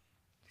not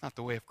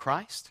the way of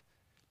Christ.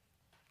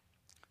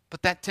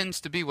 But that tends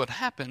to be what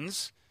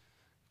happens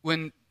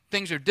when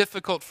things are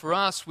difficult for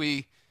us.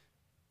 We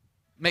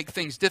make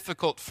things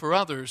difficult for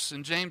others.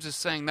 And James is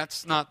saying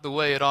that's not the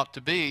way it ought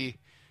to be.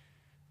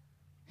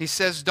 He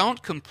says,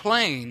 don't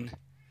complain.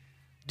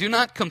 Do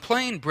not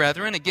complain,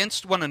 brethren,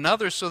 against one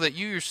another, so that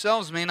you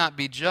yourselves may not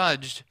be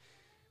judged.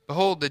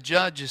 Behold, the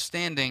judge is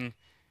standing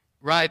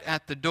right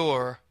at the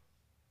door.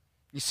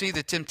 You see,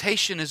 the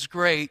temptation is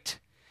great.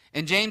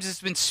 And James has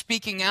been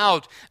speaking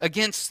out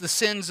against the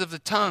sins of the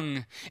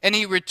tongue. And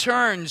he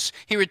returns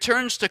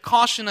to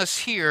caution us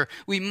here.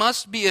 We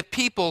must be a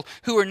people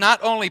who are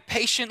not only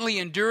patiently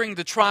enduring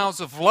the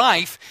trials of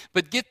life,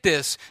 but get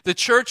this, the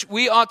church,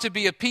 we ought to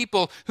be a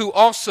people who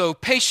also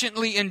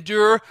patiently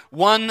endure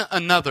one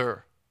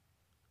another.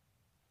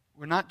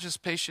 We're not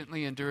just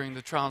patiently enduring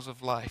the trials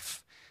of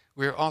life.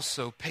 We're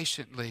also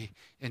patiently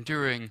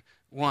enduring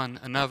one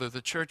another. The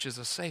church is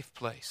a safe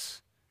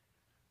place.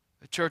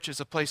 The church is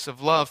a place of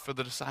love for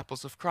the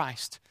disciples of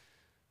Christ.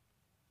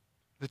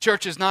 The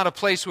church is not a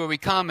place where we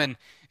come and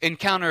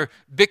encounter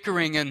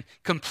bickering and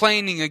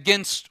complaining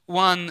against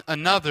one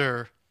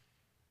another.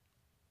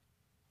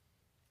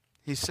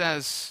 He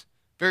says,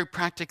 very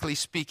practically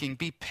speaking,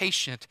 be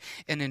patient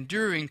and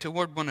enduring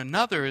toward one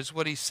another is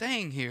what he's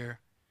saying here,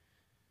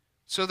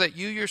 so that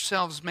you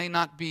yourselves may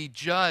not be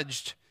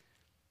judged.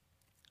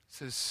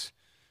 This is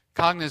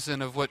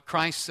cognizant of what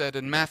Christ said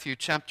in Matthew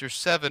chapter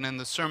 7 in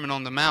the Sermon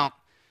on the Mount.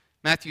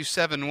 Matthew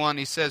 7:1,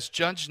 he says,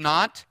 judge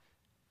not,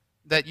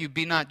 that you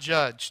be not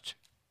judged.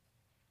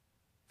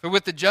 For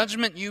with the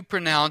judgment you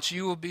pronounce,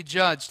 you will be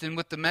judged, and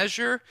with the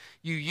measure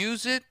you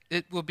use it,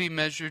 it will be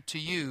measured to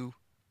you.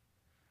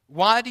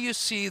 Why do you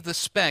see the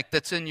speck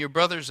that's in your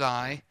brother's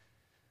eye,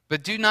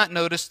 but do not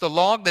notice the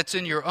log that's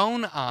in your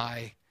own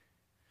eye?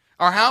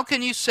 Or how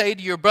can you say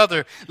to your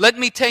brother, let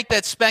me take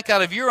that speck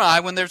out of your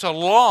eye when there's a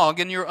log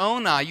in your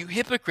own eye? You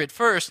hypocrite,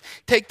 first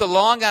take the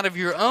log out of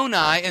your own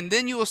eye, and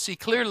then you will see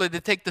clearly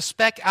to take the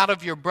speck out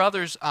of your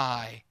brother's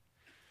eye.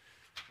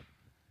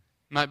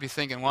 You might be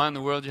thinking, why in the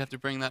world do you have to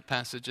bring that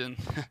passage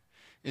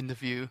into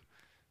view?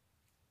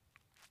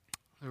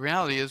 The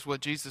reality is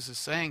what Jesus is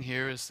saying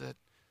here is that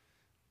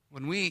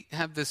when we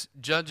have this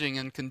judging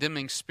and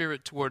condemning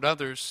spirit toward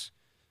others,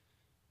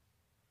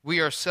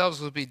 we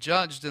ourselves will be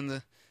judged in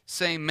the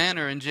same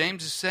manner. And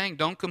James is saying,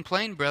 don't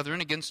complain, brethren,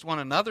 against one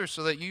another,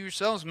 so that you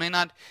yourselves may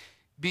not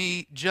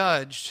be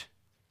judged.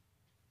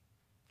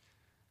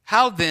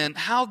 How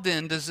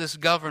then does this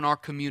govern our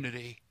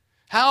community?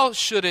 How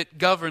should it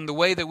govern the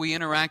way that we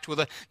interact with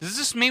others? Does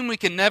this mean we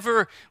can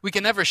never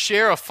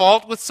share a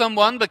fault with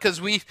someone? Because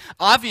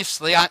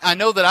I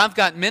know that I've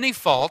got many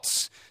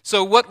faults,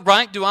 so what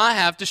right do I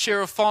have to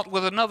share a fault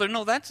with another?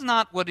 No, that's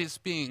not what is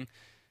being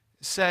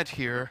said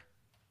here.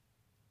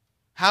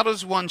 How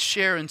does one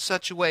share in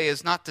such a way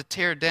as not to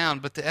tear down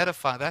but to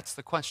edify? That's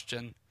the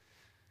question.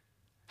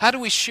 How do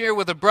we share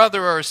with a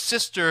brother or a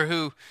sister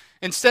who,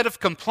 instead of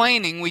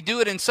complaining, we do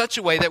it in such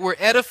a way that we're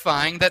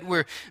edifying, that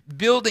we're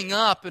building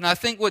up? And I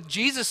think what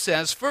Jesus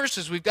says first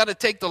is we've got to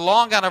take the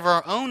log out of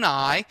our own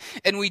eye,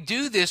 and we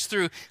do this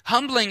through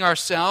humbling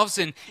ourselves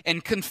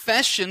and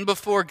confession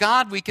before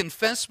God. We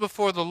confess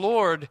before the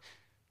Lord,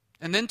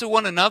 and then to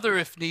one another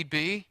if need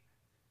be.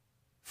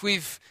 If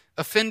we've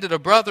offended a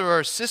brother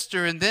or a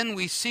sister, and then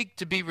we seek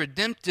to be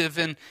redemptive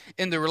in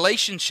the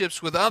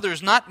relationships with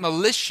others, not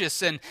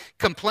malicious and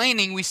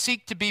complaining. We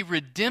seek to be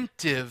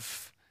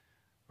redemptive,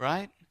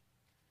 right?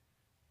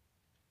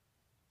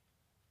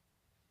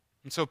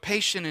 And so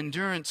patient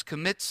endurance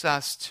commits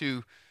us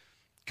to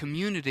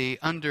community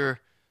under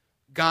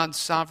God's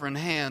sovereign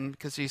hand,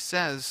 because he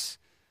says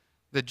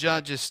the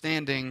judge is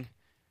standing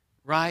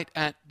right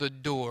at the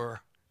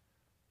door.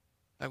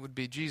 That would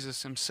be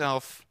Jesus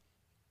himself.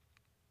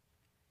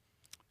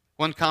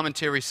 One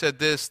commentary said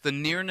this: the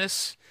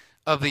nearness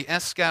of the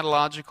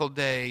eschatological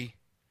day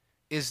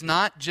is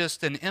not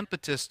just an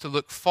impetus to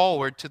look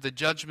forward to the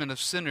judgment of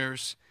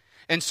sinners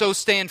and so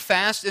stand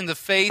fast in the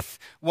faith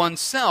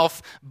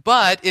oneself,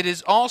 but it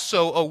is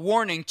also a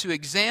warning to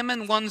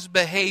examine one's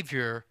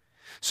behavior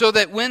so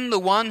that when the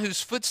one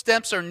whose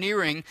footsteps are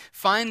nearing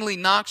finally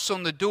knocks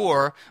on the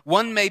door,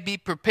 one may be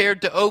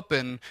prepared to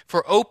open.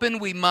 For open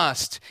we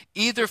must,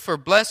 either for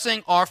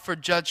blessing or for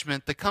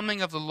judgment. The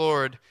coming of the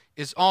Lord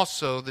is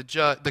also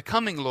the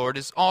coming Lord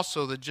is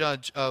also the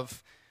judge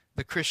of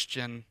the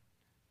Christian.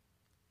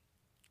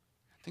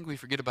 I think we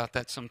forget about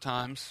that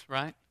sometimes,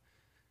 right?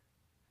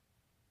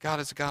 God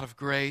is a God of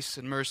grace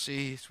and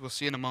mercy. We'll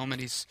see in a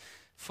moment, He's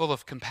full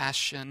of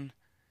compassion.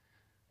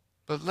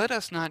 But let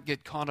us not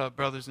get caught up,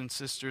 brothers and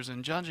sisters,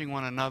 in judging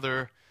one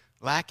another,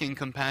 lacking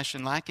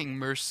compassion, lacking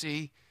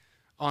mercy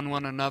on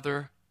one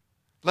another.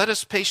 Let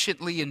us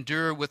patiently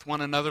endure with one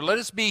another. Let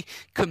us be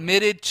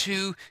committed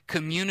to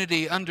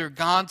community under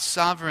God's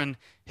sovereign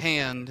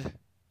hand.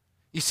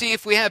 You see,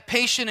 if we have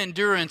patient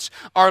endurance,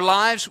 our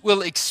lives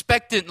will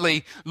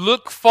expectantly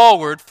look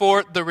forward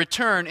for the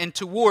return and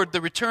toward the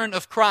return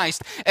of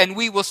Christ, and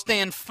we will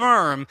stand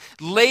firm,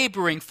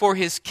 laboring for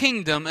His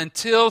kingdom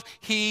until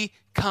He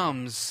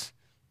comes.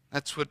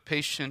 That's what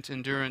patient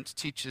endurance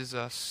teaches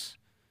us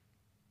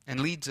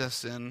and leads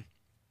us in.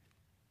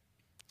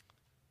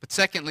 But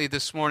secondly,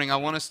 this morning, I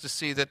want us to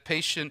see that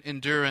patient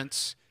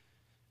endurance,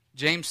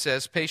 James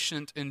says,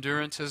 patient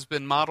endurance has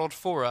been modeled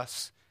for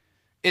us.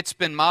 It's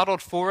been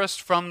modeled for us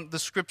from the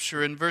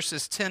Scripture in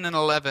verses 10 and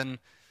 11.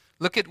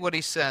 Look at what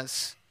he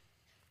says.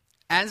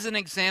 As an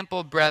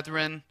example,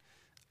 brethren,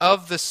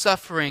 of the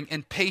suffering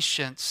and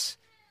patience,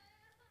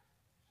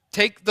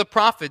 take the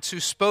prophets who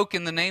spoke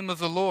in the name of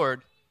the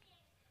Lord.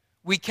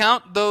 We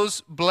count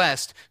those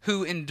blessed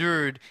who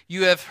endured.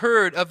 You have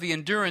heard of the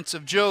endurance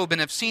of Job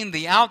and have seen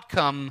the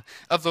outcome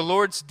of the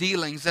Lord's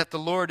dealings, that the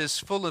Lord is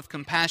full of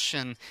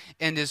compassion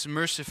and is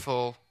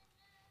merciful.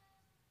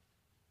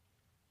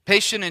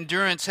 Patient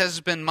endurance has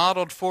been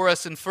modeled for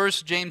us, and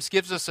first James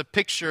gives us a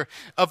picture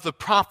of the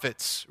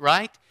prophets,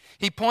 right?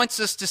 He points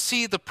us to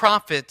see the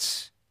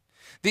prophets.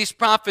 These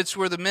prophets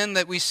were the men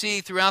that we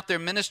see throughout their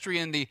ministry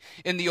in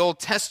the Old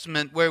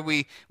Testament, where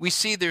we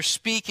see their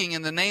speaking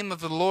in the name of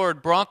the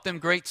Lord brought them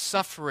great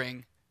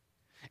suffering.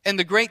 And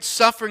the great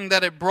suffering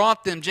that it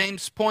brought them,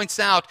 James points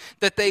out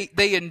that they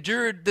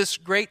endured this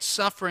great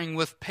suffering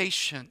with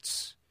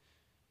patience.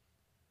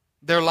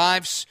 Their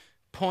lives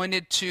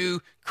pointed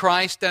to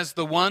Christ as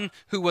the one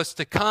who was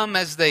to come.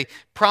 As they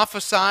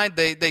prophesied,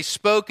 they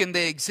spoke and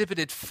they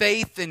exhibited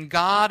faith in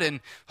God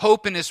and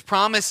hope in His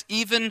promise,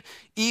 even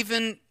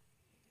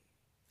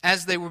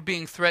as they were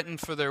being threatened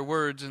for their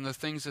words and the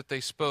things that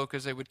they spoke,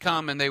 as they would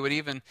come and they would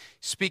even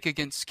speak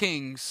against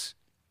kings.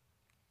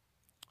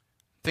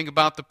 Think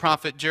about the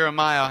prophet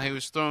Jeremiah. He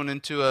was thrown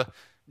into a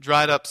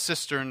dried up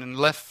cistern and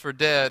left for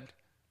dead.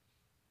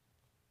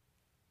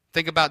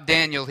 Think about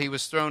Daniel. He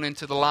was thrown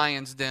into the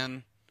lion's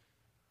den.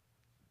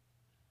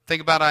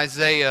 Think about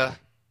Isaiah,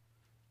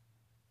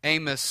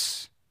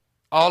 Amos.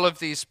 All of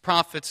these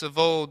prophets of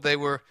old, they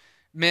were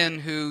men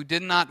who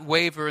did not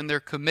waver in their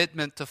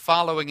commitment to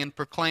following and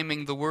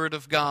proclaiming the Word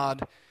of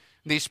God.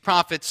 These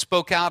prophets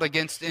spoke out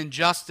against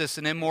injustice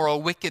and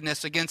immoral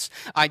wickedness, against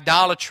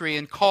idolatry,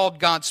 and called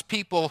God's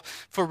people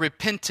for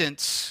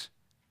repentance.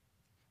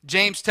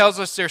 James tells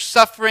us their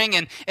suffering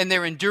and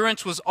their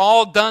endurance was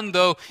all done,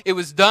 though it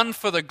was done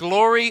for the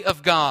glory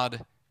of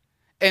God.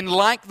 And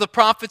like the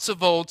prophets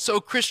of old, so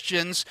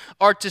Christians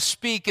are to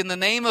speak in the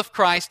name of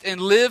Christ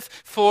and live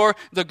for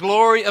the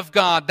glory of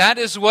God. That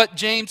is what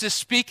James is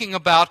speaking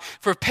about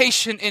for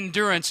patient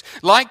endurance.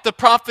 Like the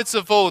prophets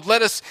of old,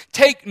 let us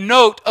take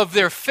note of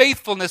their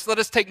faithfulness. Let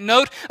us take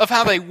note of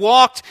how they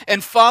walked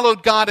and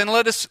followed God, and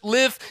let us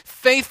live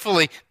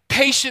faithfully,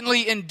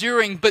 patiently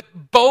enduring,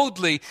 but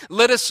boldly.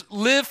 Let us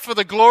live for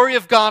the glory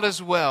of God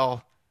as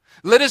well.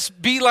 Let us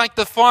be like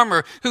the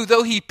farmer who,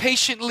 though he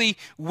patiently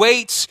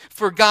waits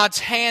for God's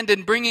hand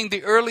in bringing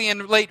the early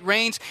and late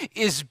rains,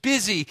 is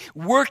busy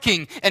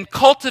working and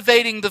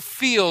cultivating the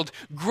field,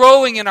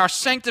 growing in our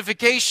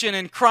sanctification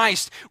in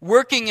Christ,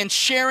 working and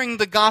sharing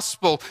the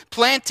gospel,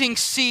 planting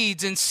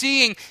seeds and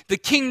seeing the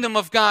kingdom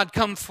of God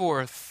come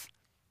forth.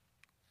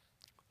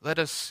 Let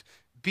us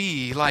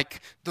be like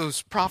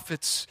those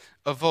prophets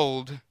of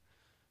old.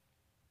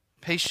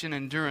 Patient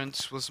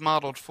endurance was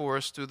modeled for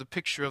us through the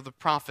picture of the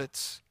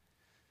prophets.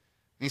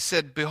 He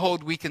said,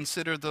 behold, we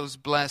consider those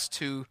blessed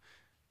who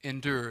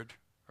endured,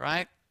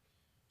 right?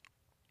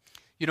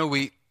 You know,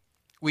 we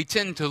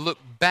tend to look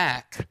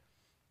back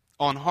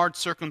on hard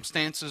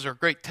circumstances or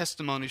great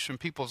testimonies from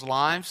people's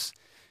lives,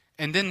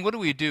 and then what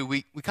do?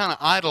 We kind of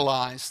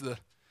idolize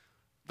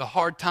the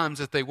hard times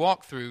that they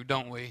walk through,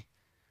 don't we?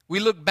 We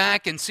look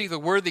back and see the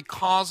worthy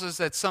causes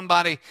that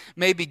somebody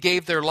maybe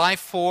gave their life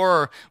for,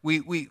 or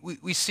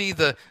we see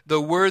the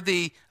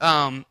worthy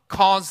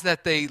cause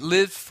that they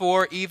lived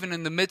for, even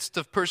in the midst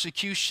of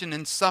persecution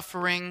and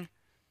suffering.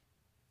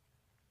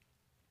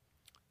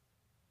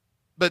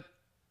 But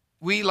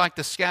we, like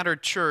the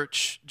scattered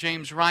church,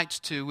 James writes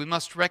to, we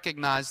must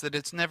recognize that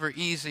it's never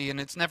easy and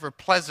it's never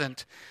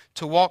pleasant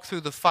to walk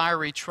through the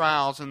fiery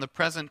trials and the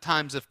present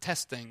times of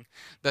testing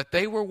that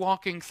they were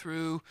walking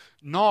through,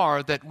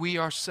 nor that we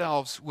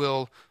ourselves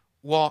will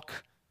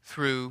walk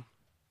through.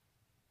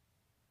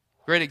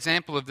 A great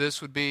example of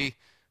this would be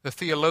the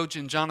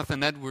theologian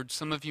Jonathan Edwards.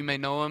 Some of you may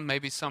know him,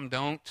 maybe some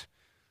don't.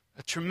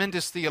 A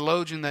tremendous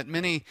theologian that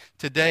many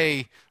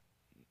today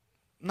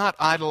not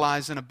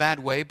idolize in a bad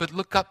way, but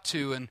look up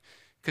to and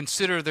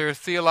consider their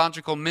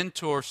theological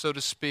mentor, so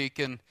to speak.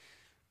 And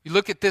you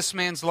look at this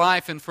man's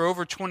life, and for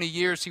over 20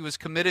 years he was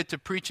committed to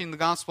preaching the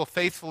gospel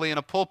faithfully in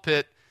a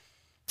pulpit.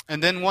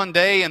 And then one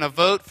day, in a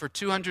vote for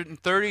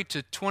 230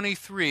 to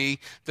 23,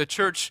 the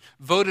church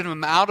voted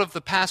him out of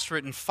the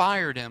pastorate and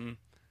fired him.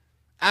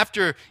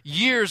 After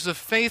years of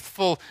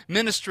faithful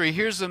ministry,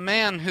 here's a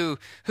man who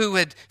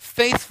had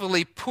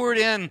faithfully poured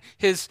out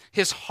his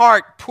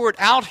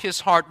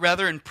heart,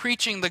 in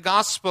preaching the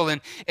gospel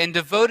and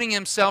devoting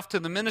himself to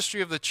the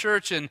ministry of the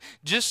church. And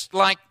just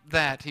like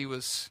that, he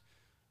was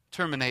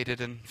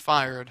terminated and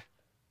fired.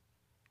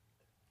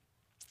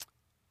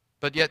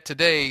 But yet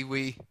today,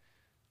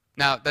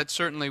 now that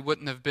certainly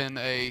wouldn't have been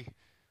a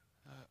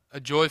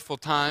joyful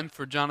time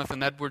for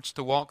Jonathan Edwards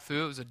to walk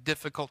through. It was a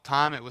difficult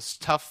time. It was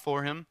tough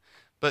for him.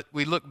 But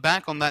we look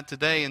back on that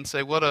today and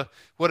say, what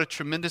a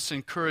tremendous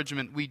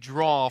encouragement we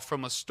draw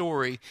from a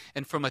story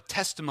and from a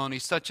testimony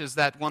such as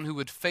that, one who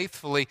would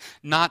faithfully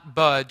not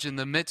budge in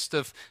the midst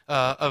of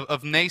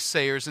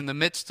naysayers, in the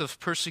midst of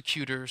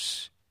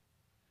persecutors.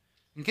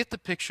 And get the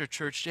picture,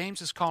 church.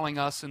 James is calling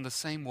us in the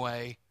same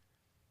way.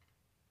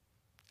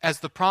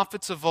 As the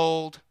prophets of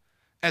old,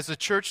 as the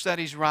church that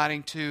he's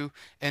writing to,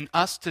 and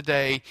us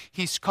today,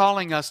 he's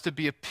calling us to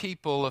be a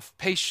people of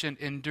patient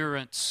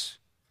endurance.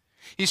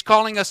 He's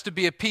calling us to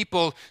be a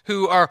people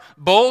who are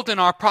bold in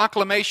our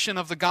proclamation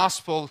of the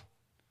gospel,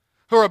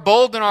 who are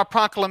bold in our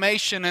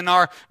proclamation and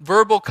our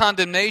verbal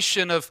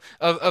condemnation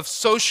of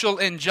social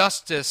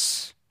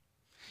injustice.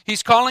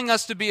 He's calling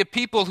us to be a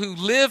people who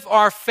live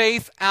our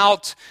faith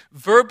out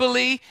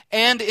verbally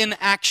and in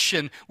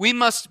action. We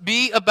must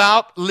be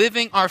about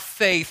living our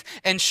faith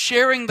and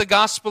sharing the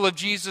gospel of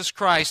Jesus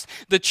Christ.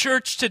 The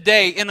church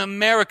today in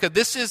America,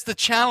 this is the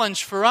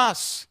challenge for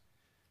us.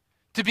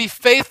 To be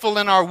faithful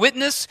in our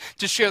witness,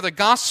 to share the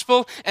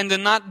gospel, and to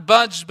not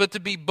budge, but to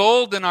be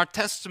bold in our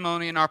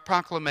testimony and our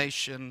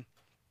proclamation.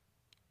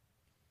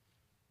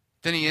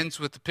 Then he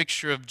ends with the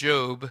picture of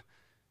Job.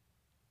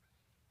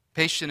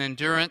 Patient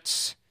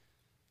endurance.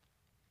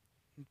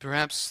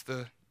 Perhaps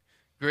the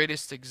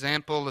greatest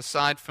example,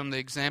 aside from the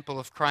example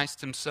of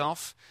Christ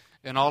himself,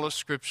 in all of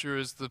Scripture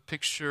is the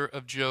picture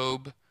of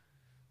Job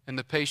and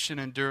the patient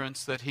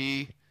endurance that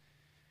he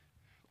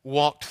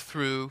walked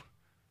through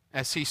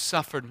as he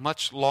suffered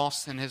much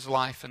loss in his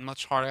life and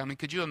much heartache. I mean,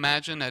 could you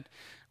imagine at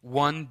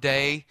one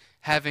day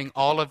having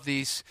all of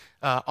these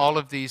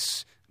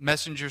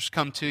messengers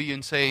come to you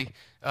and say,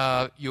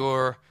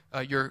 your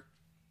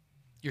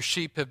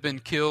sheep have been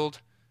killed.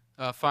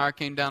 Fire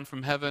came down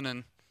from heaven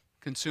and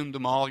consumed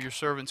them all, your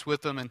servants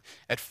with them. And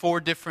at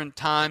 4 different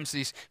times,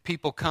 these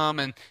people come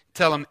and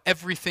tell him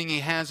everything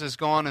he has is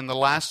gone. And the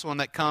last one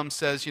that comes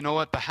says, you know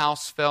what, the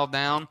house fell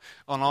down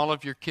on all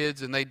of your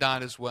kids and they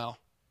died as well.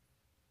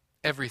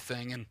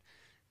 Everything. And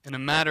in a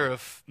matter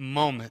of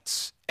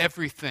moments,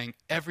 everything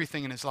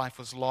in his life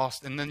was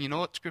lost. And then you know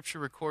what Scripture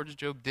records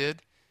Job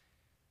did?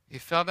 He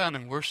fell down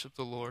and worshiped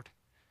the Lord.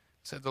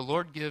 Said, the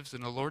Lord gives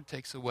and the Lord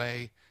takes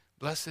away.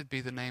 Blessed be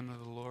the name of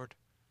the Lord.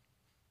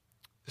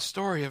 The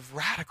story of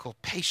radical,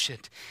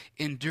 patient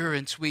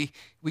endurance. We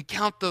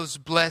count those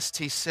blessed,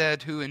 he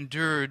said, who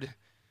endured.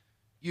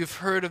 You've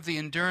heard of the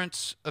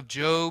endurance of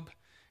Job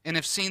and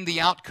have seen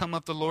the outcome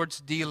of the Lord's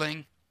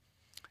dealing.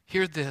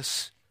 Hear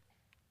this,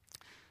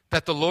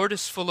 that the Lord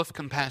is full of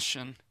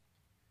compassion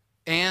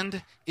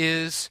and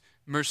is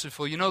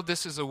merciful. You know,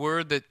 this is a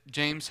word that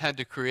James had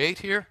to create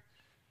here.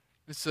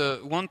 It's a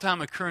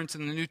one-time occurrence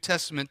in the New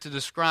Testament to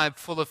describe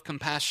full of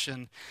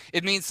compassion.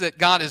 It means that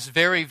God is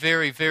very,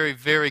 very, very,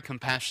 very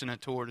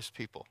compassionate toward his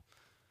people.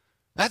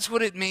 That's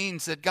what it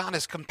means, that God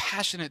is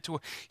compassionate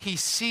toward. He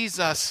sees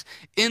us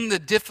in the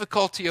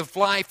difficulty of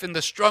life and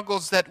the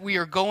struggles that we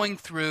are going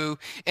through,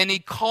 and he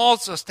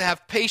calls us to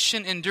have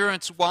patient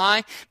endurance.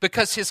 Why?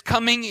 Because his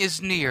coming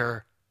is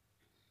near.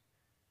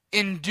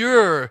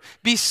 Endure,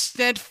 be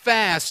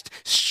steadfast,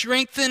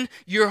 strengthen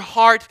your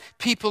heart,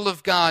 people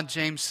of God,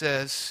 James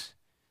says.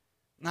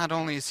 Not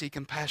only is he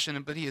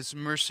compassionate, but he is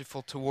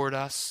merciful toward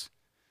us.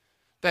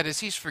 That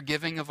is, he's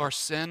forgiving of our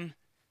sin.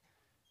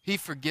 He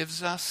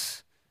forgives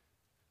us.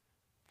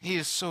 He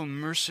is so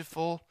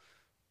merciful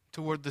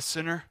toward the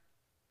sinner.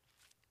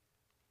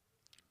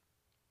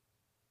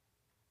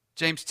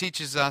 James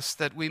teaches us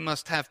that we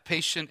must have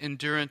patient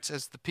endurance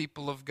as the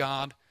people of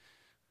God.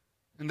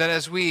 And that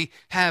as we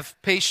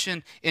have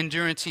patient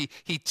endurance,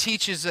 it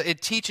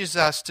teaches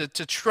us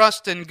to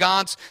trust in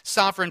God's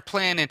sovereign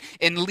plan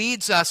and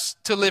leads us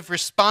to live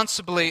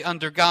responsibly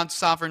under God's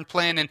sovereign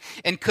plan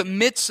and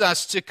commits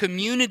us to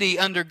community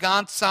under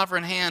God's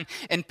sovereign hand.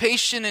 And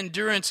patient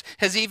endurance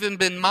has even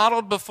been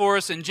modeled before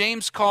us, and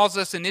James calls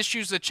us and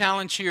issues a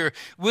challenge here.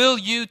 Will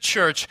you,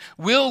 church,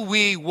 will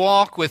we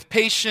walk with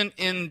patient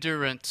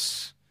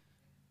endurance,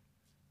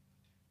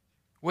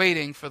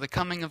 waiting for the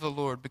coming of the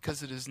Lord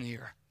because it is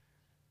near?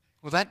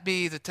 Will that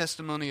be the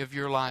testimony of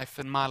your life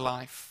and my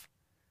life?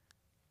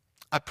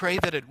 I pray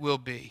that it will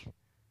be.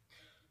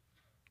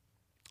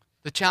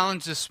 The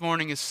challenge this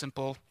morning is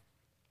simple.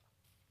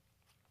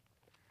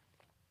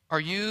 Are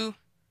you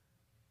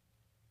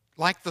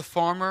like the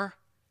farmer,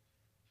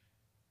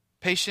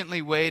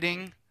 patiently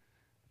waiting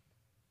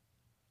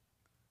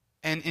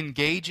and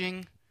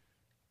engaging,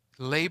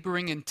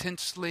 laboring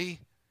intensely,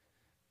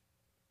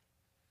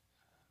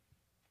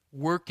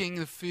 working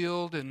the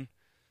field and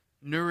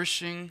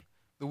nourishing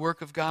the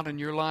work of God in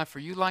your life? Are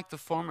you like the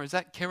farmer? Does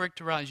that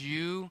characterize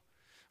you?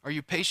 Are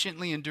you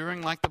patiently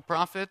enduring like the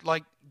prophet,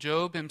 like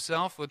Job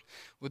himself?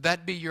 Would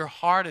that be your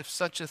heart if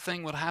such a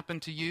thing would happen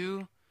to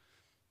you?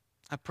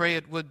 I pray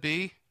it would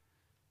be.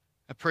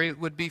 I pray it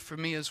would be for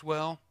me as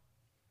well.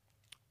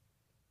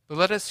 But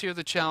let us hear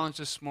the challenge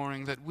this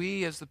morning that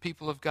we as the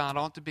people of God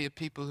ought to be a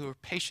people who are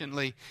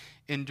patiently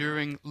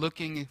enduring,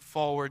 looking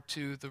forward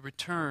to the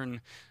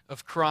return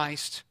of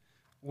Christ,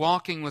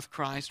 walking with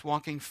Christ,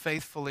 walking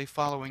faithfully,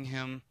 following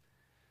Him.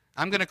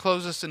 I'm going to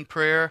close this in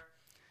prayer,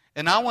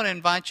 and I want to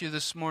invite you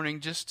this morning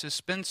just to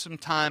spend some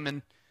time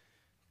in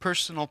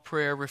personal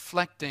prayer,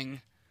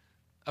 reflecting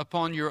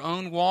upon your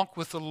own walk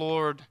with the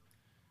Lord,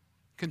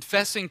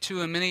 confessing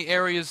to Him any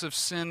areas of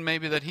sin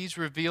maybe that He's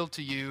revealed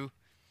to you,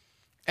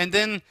 and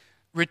then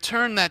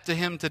return that to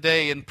Him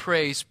today in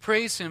praise.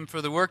 Praise Him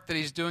for the work that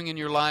He's doing in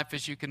your life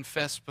as you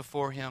confess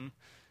before Him.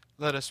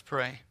 Let us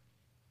pray.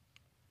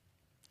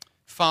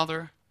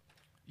 Father,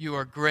 You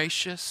are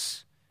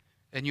gracious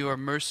and You are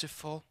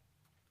merciful.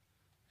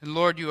 And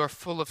Lord, You are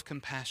full of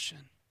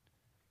compassion.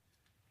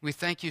 We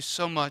thank You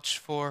so much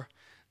for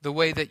the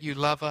way that You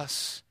love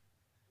us,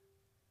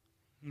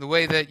 the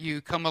way that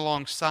You come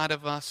alongside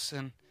of us.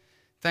 And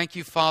thank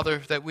You, Father,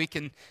 that we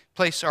can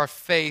place our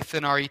faith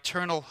and our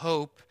eternal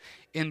hope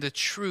in the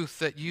truth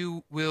that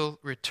You will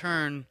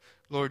return,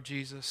 Lord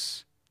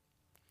Jesus.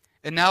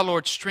 And now,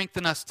 Lord,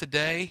 strengthen us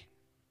today.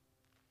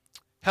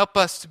 Help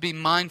us to be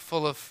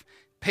mindful of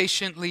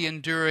patiently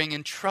enduring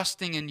and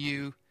trusting in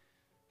You,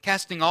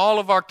 casting all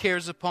of our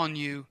cares upon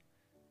You.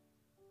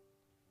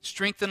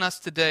 Strengthen us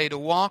today to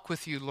walk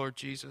with You, Lord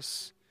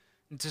Jesus,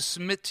 and to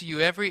submit to You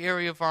every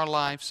area of our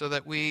life so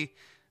that we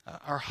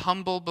are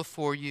humble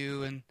before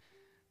You and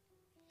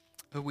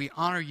we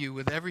honor You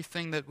with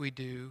everything that we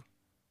do.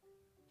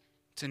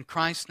 It's in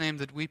Christ's name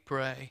that we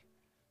pray.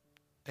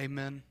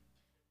 Amen.